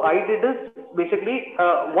how I did is basically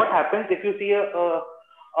what happens if you see a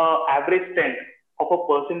average trend of a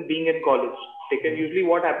person being in college. Okay, Mm-hmm. usually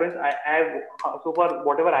what happens, I have so far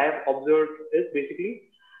whatever I have observed is basically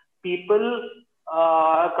people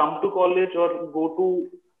come to college or go to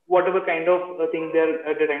whatever kind of thing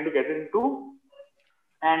they're trying to get into,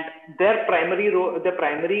 and their primary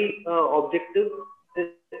objective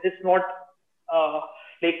is not uh,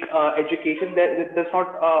 education. That's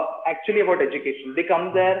not actually about education. They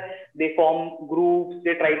come there, they form groups,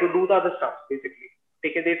 they try to do the other stuff basically.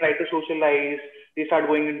 They try to socialize, they start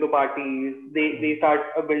going into parties, they Mm-hmm. start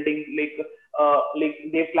building like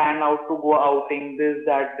they plan out to go outing, this,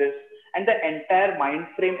 that, this, and the entire mind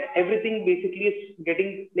frame, everything basically is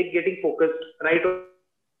getting focused right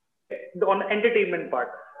on entertainment part.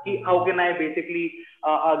 How can I basically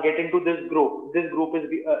get into this group? This group is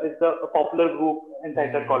the popular group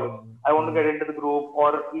inside that college. I want to get into the group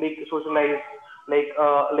or like socialize, like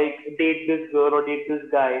date this girl or date this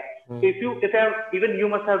guy. So if you have, even you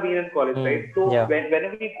must have been in college, right? Mm-hmm. So Yeah.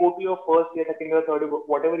 whenever you go to your first year, second year, third year,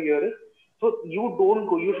 whatever year is, so you don't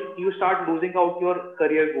go, you start losing out your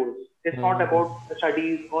career goals. It's not Mm-hmm. about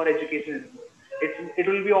studies or education anymore. It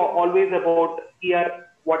will be always about here.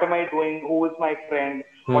 What am I doing? Who is my friend?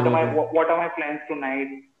 Mm-hmm. What are my plans tonight?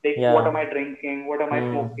 Like what Yeah. am I drinking? What am I Mm.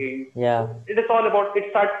 smoking? So Yeah. it is all about it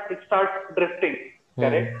starts drifting.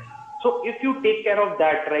 Correct. Mm. So if you take care of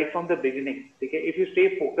that right from the beginning, okay, if you stay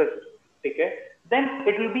focused, okay, then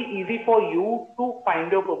it will be easy for you to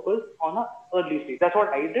find your purpose on a early stage. That's what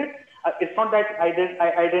I did. It's not that I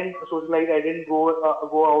didn't socialize, I didn't go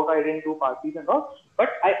out, I didn't do parties and all, but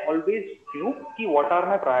I always knew ki what are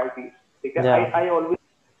my priorities. Okay, Yeah. I always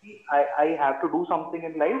I have to do something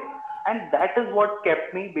in life, and that is what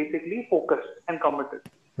kept me basically focused and committed.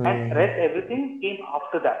 And Mm-hmm. rest everything came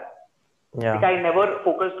after that. Like Yeah. I never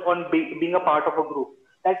focused on being a part of a group.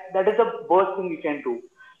 That is the worst thing you can do.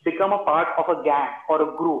 Become a part of a gang or a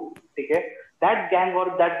group. Okay, that gang or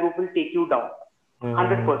that group will take you down.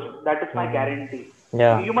 Mm-hmm. 100%. That is my Mm-hmm. guarantee.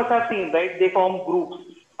 Yeah. You must have seen, right? They form groups,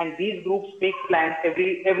 and these groups make plans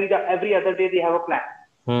every other day. They have a plan.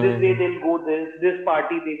 This day Mm-hmm. they'll go this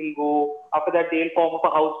party they will go. After that they'll form up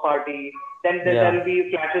a house party. Then there Yeah. will be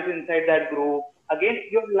clashes inside that group. Again,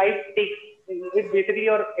 your life takes it basically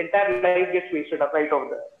your entire life gets wasted up right over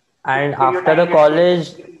there. And Your after time the gets wasted. college,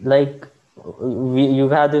 like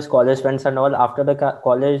you've had this college friends and all. After the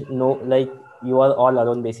college, no, like you are all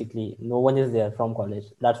alone basically. No one is there from college.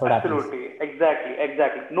 That's what happens. Absolutely,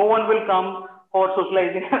 exactly. No one will come for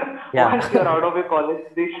socializing Yeah. once you're out of your college.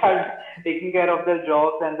 They start taking care of their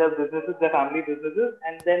jobs and their businesses, their family businesses,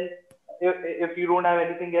 and then if you don't have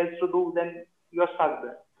anything else to do, then you're stuck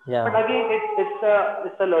there. But Yeah. again,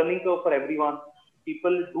 it's a learning curve for everyone.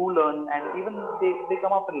 People do learn, and even they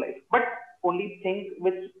come up in life. But only thing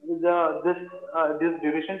which this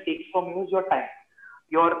duration takes from you is your time,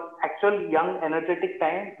 your actual young energetic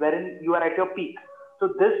time wherein you are at your peak. So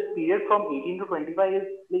this period from 18 to 25 is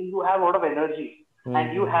like you have a lot of energy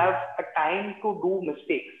and you Mm-hmm. have a time to do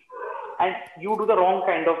mistakes, and you do the wrong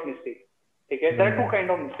kind of mistake. Okay, there are two Mm-hmm. kind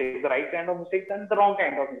of mistakes: the right kind of mistakes and the wrong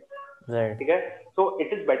kind of mistakes. Right. Okay, so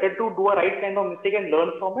it is better to do a right kind of mistake and learn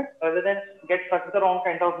from it rather than get stuck with the wrong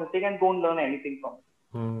kind of mistake and don't learn anything from it.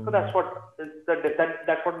 So Mm-hmm. that's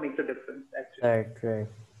what makes a difference actually. Right. Right.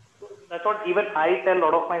 That's what even I tell a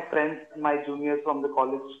lot of my friends, my juniors from the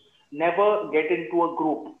college. Never get into a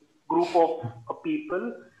group of people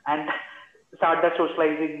and start that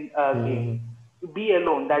socializing game. Mm-hmm. Be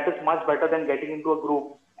alone. That is much better than getting into a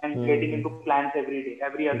group and getting Mm-hmm. into plans every day.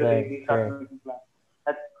 Every other day Right. they start Right. making plans.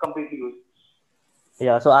 That's completely useless.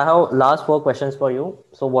 Yeah. So I have last four questions for you.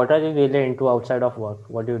 So what are you really into outside of work?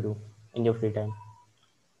 What do you do in your free time?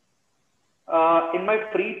 In my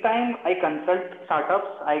free time, I consult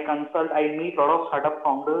startups. I meet a lot of startup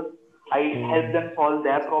founders. I help them solve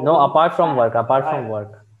their No, problems. And apart I, from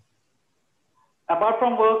work. apart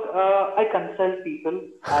from work, I consult people.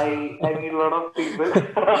 I meet a lot of people.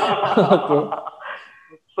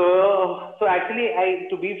 Okay. So actually,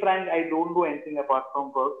 to be frank, I don't do anything apart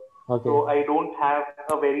from work. Okay. So I don't have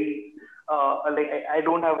a very I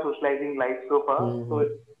don't have a socializing life so far. So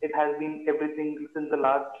Mm-hmm. it has been everything since the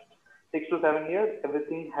last 6 to 7 years.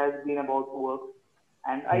 Everything has been about work.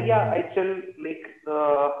 And Mm-hmm. I still like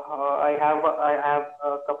I have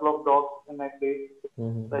a couple of dogs in my place. So I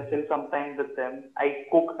Mm-hmm. still some time with them. I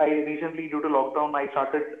cook. I recently, due to lockdown, I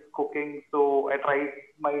started cooking. So I tried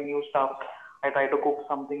my new stuff. I try to cook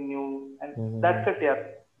something new, and that's Mm-hmm. it. Yeah,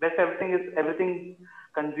 that's everything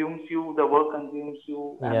consumes you. The work consumes you,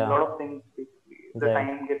 and a Yeah. lot of things. Basically, the Right.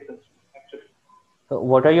 time gets consumed. Actually. So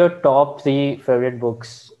what are your top three favorite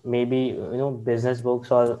books? Maybe business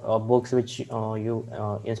books or books which you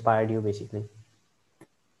inspired you basically.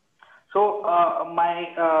 So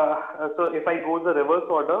so if I go the reverse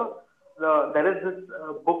order, there is this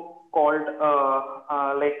book called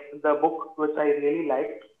like the book which I really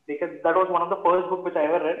liked because that was one of the first book which I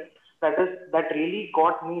ever read. That really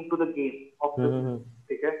got me into the game of business.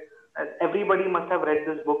 Mm-hmm. Okay, and everybody must have read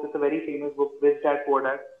this book. It's a very famous book, Rich Dad Poor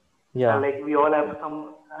Dad. Yeah. Like we all have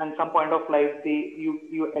some, and some point of life,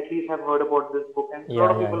 you at least have heard about this book, and a lot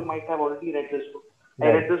Yeah. of Yeah. people Yeah. might have already read this book. I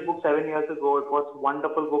Right. read this book 7 years ago. It was a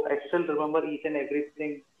wonderful book. I still remember each and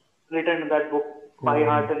everything written in that book by Mm-hmm.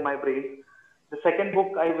 heart in my brain. The second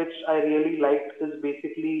book which I really liked is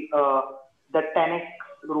basically the 10x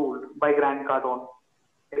Rule by Grant Cardone.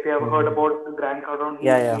 If you have heard Mm-hmm. about Grant Cardone,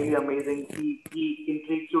 Yeah. he's Yeah. really amazing. He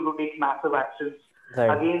intrigues you to take massive actions.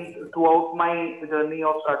 Right. Again, throughout my journey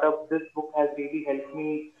of startup, this book has really helped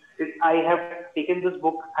me. I have taken this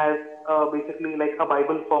book as basically like a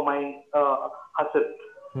Bible for my hustle.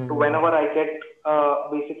 So Mm-hmm. whenever I get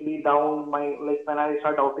basically down my like when I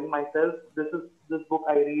start doubting myself, this book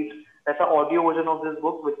I read. That's an audio version of this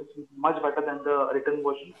book, which is much better than the written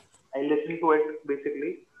version. I listen to it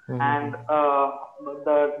basically, and Mm-hmm.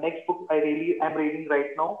 the next book I'm reading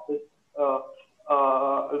right now is uh,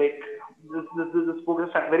 like this book is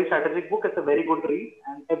a very strategic book. It's a very good read,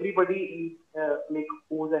 and everybody like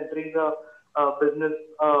who's entering the business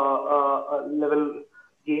level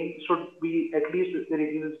game should be at least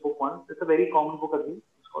reading this book once. It's a very common book again.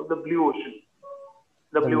 It's called The Blue Ocean.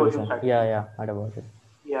 The The Blue Blue Ocean Ocean. Yeah. Strategy. Yeah. Heard about it.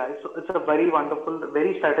 Yeah, it's a very wonderful,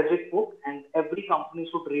 very strategic book, and every company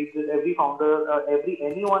should read this. Every founder,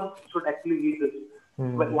 anyone should actually read this.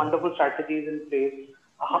 Mm-hmm. Wonderful strategies in place,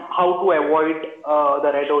 how to avoid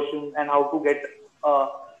the red ocean, and how to get uh,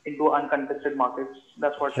 into uncontested markets.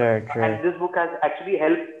 That's what. Right. And Right. this book has actually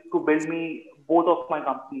helped to build me both of my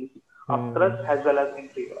companies, upthrust Mm-hmm. as well as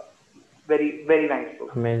Intriwa. Very very nice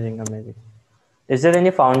book. Amazing. Amazing. Is there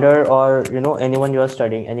any founder or anyone you are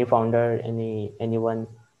studying? Any founder? Anyone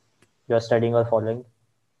you are studying or following?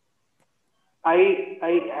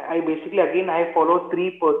 I basically again I follow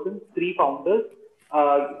three founders.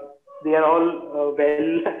 Uh, they are all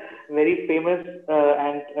very famous,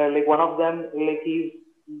 and like one of them, like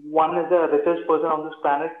one is the richest person on this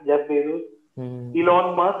planet, Jeff Bezos. Mm-hmm.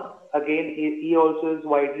 Elon Musk, again, he also is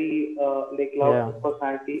widely like loved Yeah.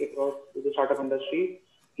 personality across the startup industry.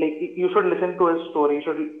 Like you should listen to his story. You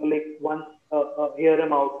should like once hear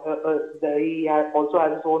him out. Also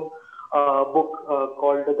has his own book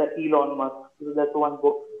called the Elon Musk. So that's one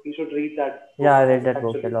book. You should read that Yeah. book I read that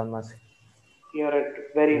book, actually. Elon Musk. Yeah, right.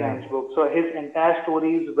 Very Yeah. nice book. So his entire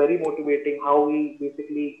story is very motivating. How he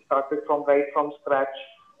basically started from right from scratch,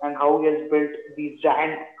 and how he has built these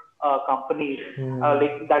giant companies, Mm-hmm.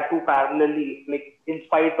 like that too parallelly, like in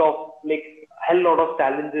spite of like hell lot of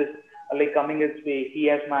challenges like coming his way, he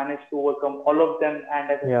has managed to overcome all of them and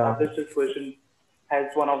has Yeah. established his position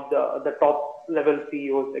as one of the top level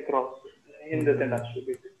CEOs across in this Mm-hmm. industry,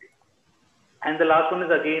 basically. And the last one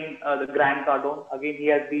is again the Grant Cardone. Again, he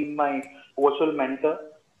has been my virtual mentor,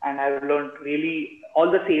 and I've learned really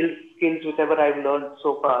all the sales skills whichever I've learned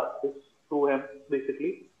so far is through him.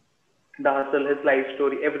 Basically, the hustle, his life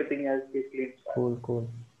story, everything has basically inspired. Cool. Cool.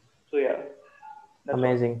 So yeah, that's what.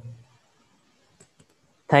 Amazing.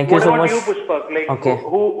 Thank you What so about much. you, Pushpak? Like, Okay.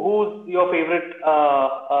 who's your favorite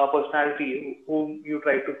personality whom you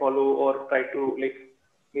try to follow or try to like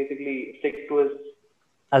basically stick to his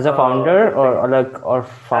As a founder this thing? or like or As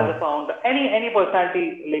a found. founder, any personality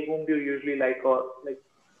like whom do you usually like or like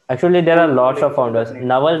Actually, there are lots of who's founders. that name?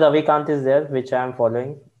 Naval Ravikant is there, which I am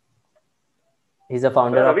following. He's a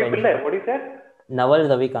founder of Ravi Pillai, what is that? Naval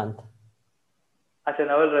Ravikant. Acha,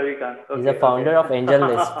 Naval Ravikant. He's a Okay, okay. founder of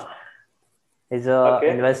AngelList. He's a Okay.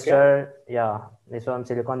 investor. Yeah, he's from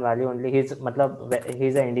Silicon Valley only. He's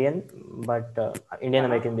an Indian, but Indian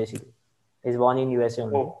Uh-huh. American basically. He's born in USA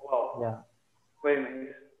only. Oh, wow. Yeah. Very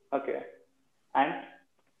nice. Okay. And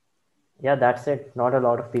Yeah, that's it. Not a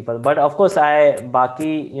lot of people, but of course, Baki,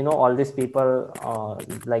 all these people,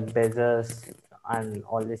 like Bezos and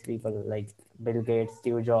all these people like Bill Gates,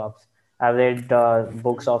 Steve Jobs. I've read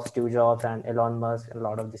books of Steve Jobs and Elon Musk. A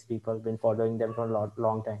lot of these people been following them for a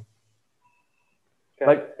long time. correct,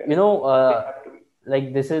 But correct. They have to be.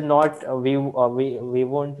 like this is not we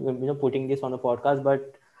won't putting this on a podcast.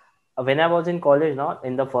 But when I was in college, now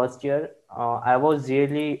in the first year, I was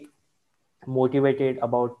really motivated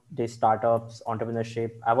about the startups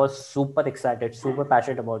entrepreneurship. I was super excited, super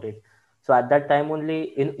passionate about it. So at that time only,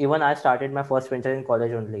 even I started my first venture in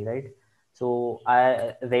college only, right? So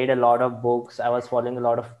I read a lot of books, I was following a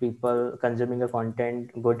lot of people, consuming a content,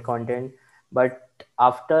 good content. But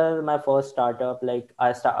after my first startup, like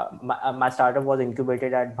my startup was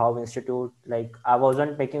incubated at Bhav Institute. Like I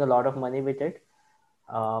wasn't making a lot of money with it,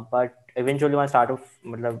 but eventually my startup,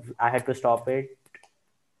 I had to stop it.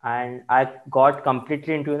 And I got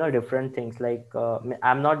completely into different things. Like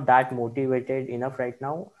I'm not that motivated enough right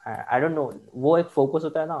now. I don't know वो एक focus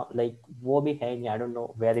होता है ना, like वो भी है नहीं. I don't know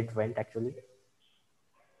where it went actually.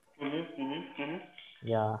 Mm-hmm, mm-hmm, mm-hmm.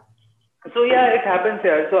 Yeah. So yeah, it happens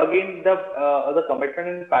here. So again, the commitment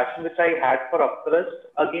and passion which I had for upthrust,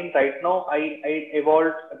 again right now I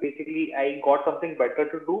evolved. Basically, I got something better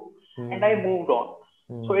to do, and I Hmm. moved on.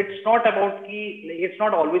 So Hmm. it's not about कि it's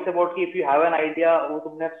not always about कि if you have an idea वो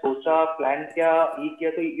तुमने सोचा plan किया ये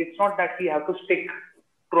किया तो it's not that you have to stick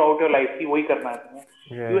throughout your life कि वही करना है तुम्हें.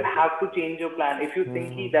 You Right. have to change your plan. If you think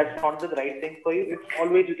कि Hmm. that's not the right thing for you, it's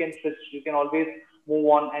always you can switch. You can always move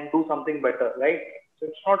on and do something better, right? So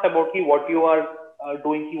it's not about कि what you are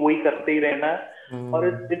doing कि वही करते ही रहना है, or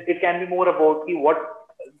Hmm. it can be more about कि what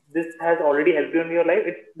this has already helped you in your life.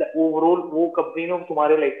 It's the overall वो company ने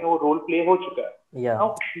तुम्हारे life में वो role play हो चुका है. Yeah. Now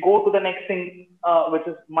go to the next thing which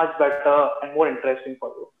is much better and more interesting for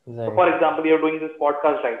you. So Right. for example, you're doing this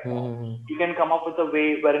podcast right now. Hmm. You can come up with a way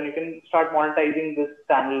wherein you can start monetizing this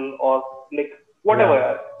channel or like Yeah. whatever.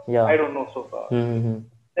 I Yeah. don't know so far. Hmm.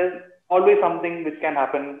 There's always something which can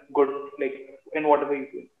happen good like in whatever you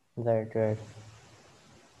do. Right. Right.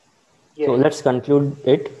 So Yes. let's conclude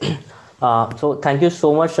it. So thank you so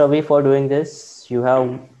much, Ravi, for doing this. You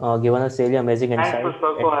have given us really amazing Thanks insight.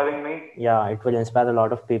 for having me. Yeah, it will inspire a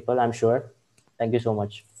lot of people, I'm sure. Thank you so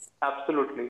much. Absolutely.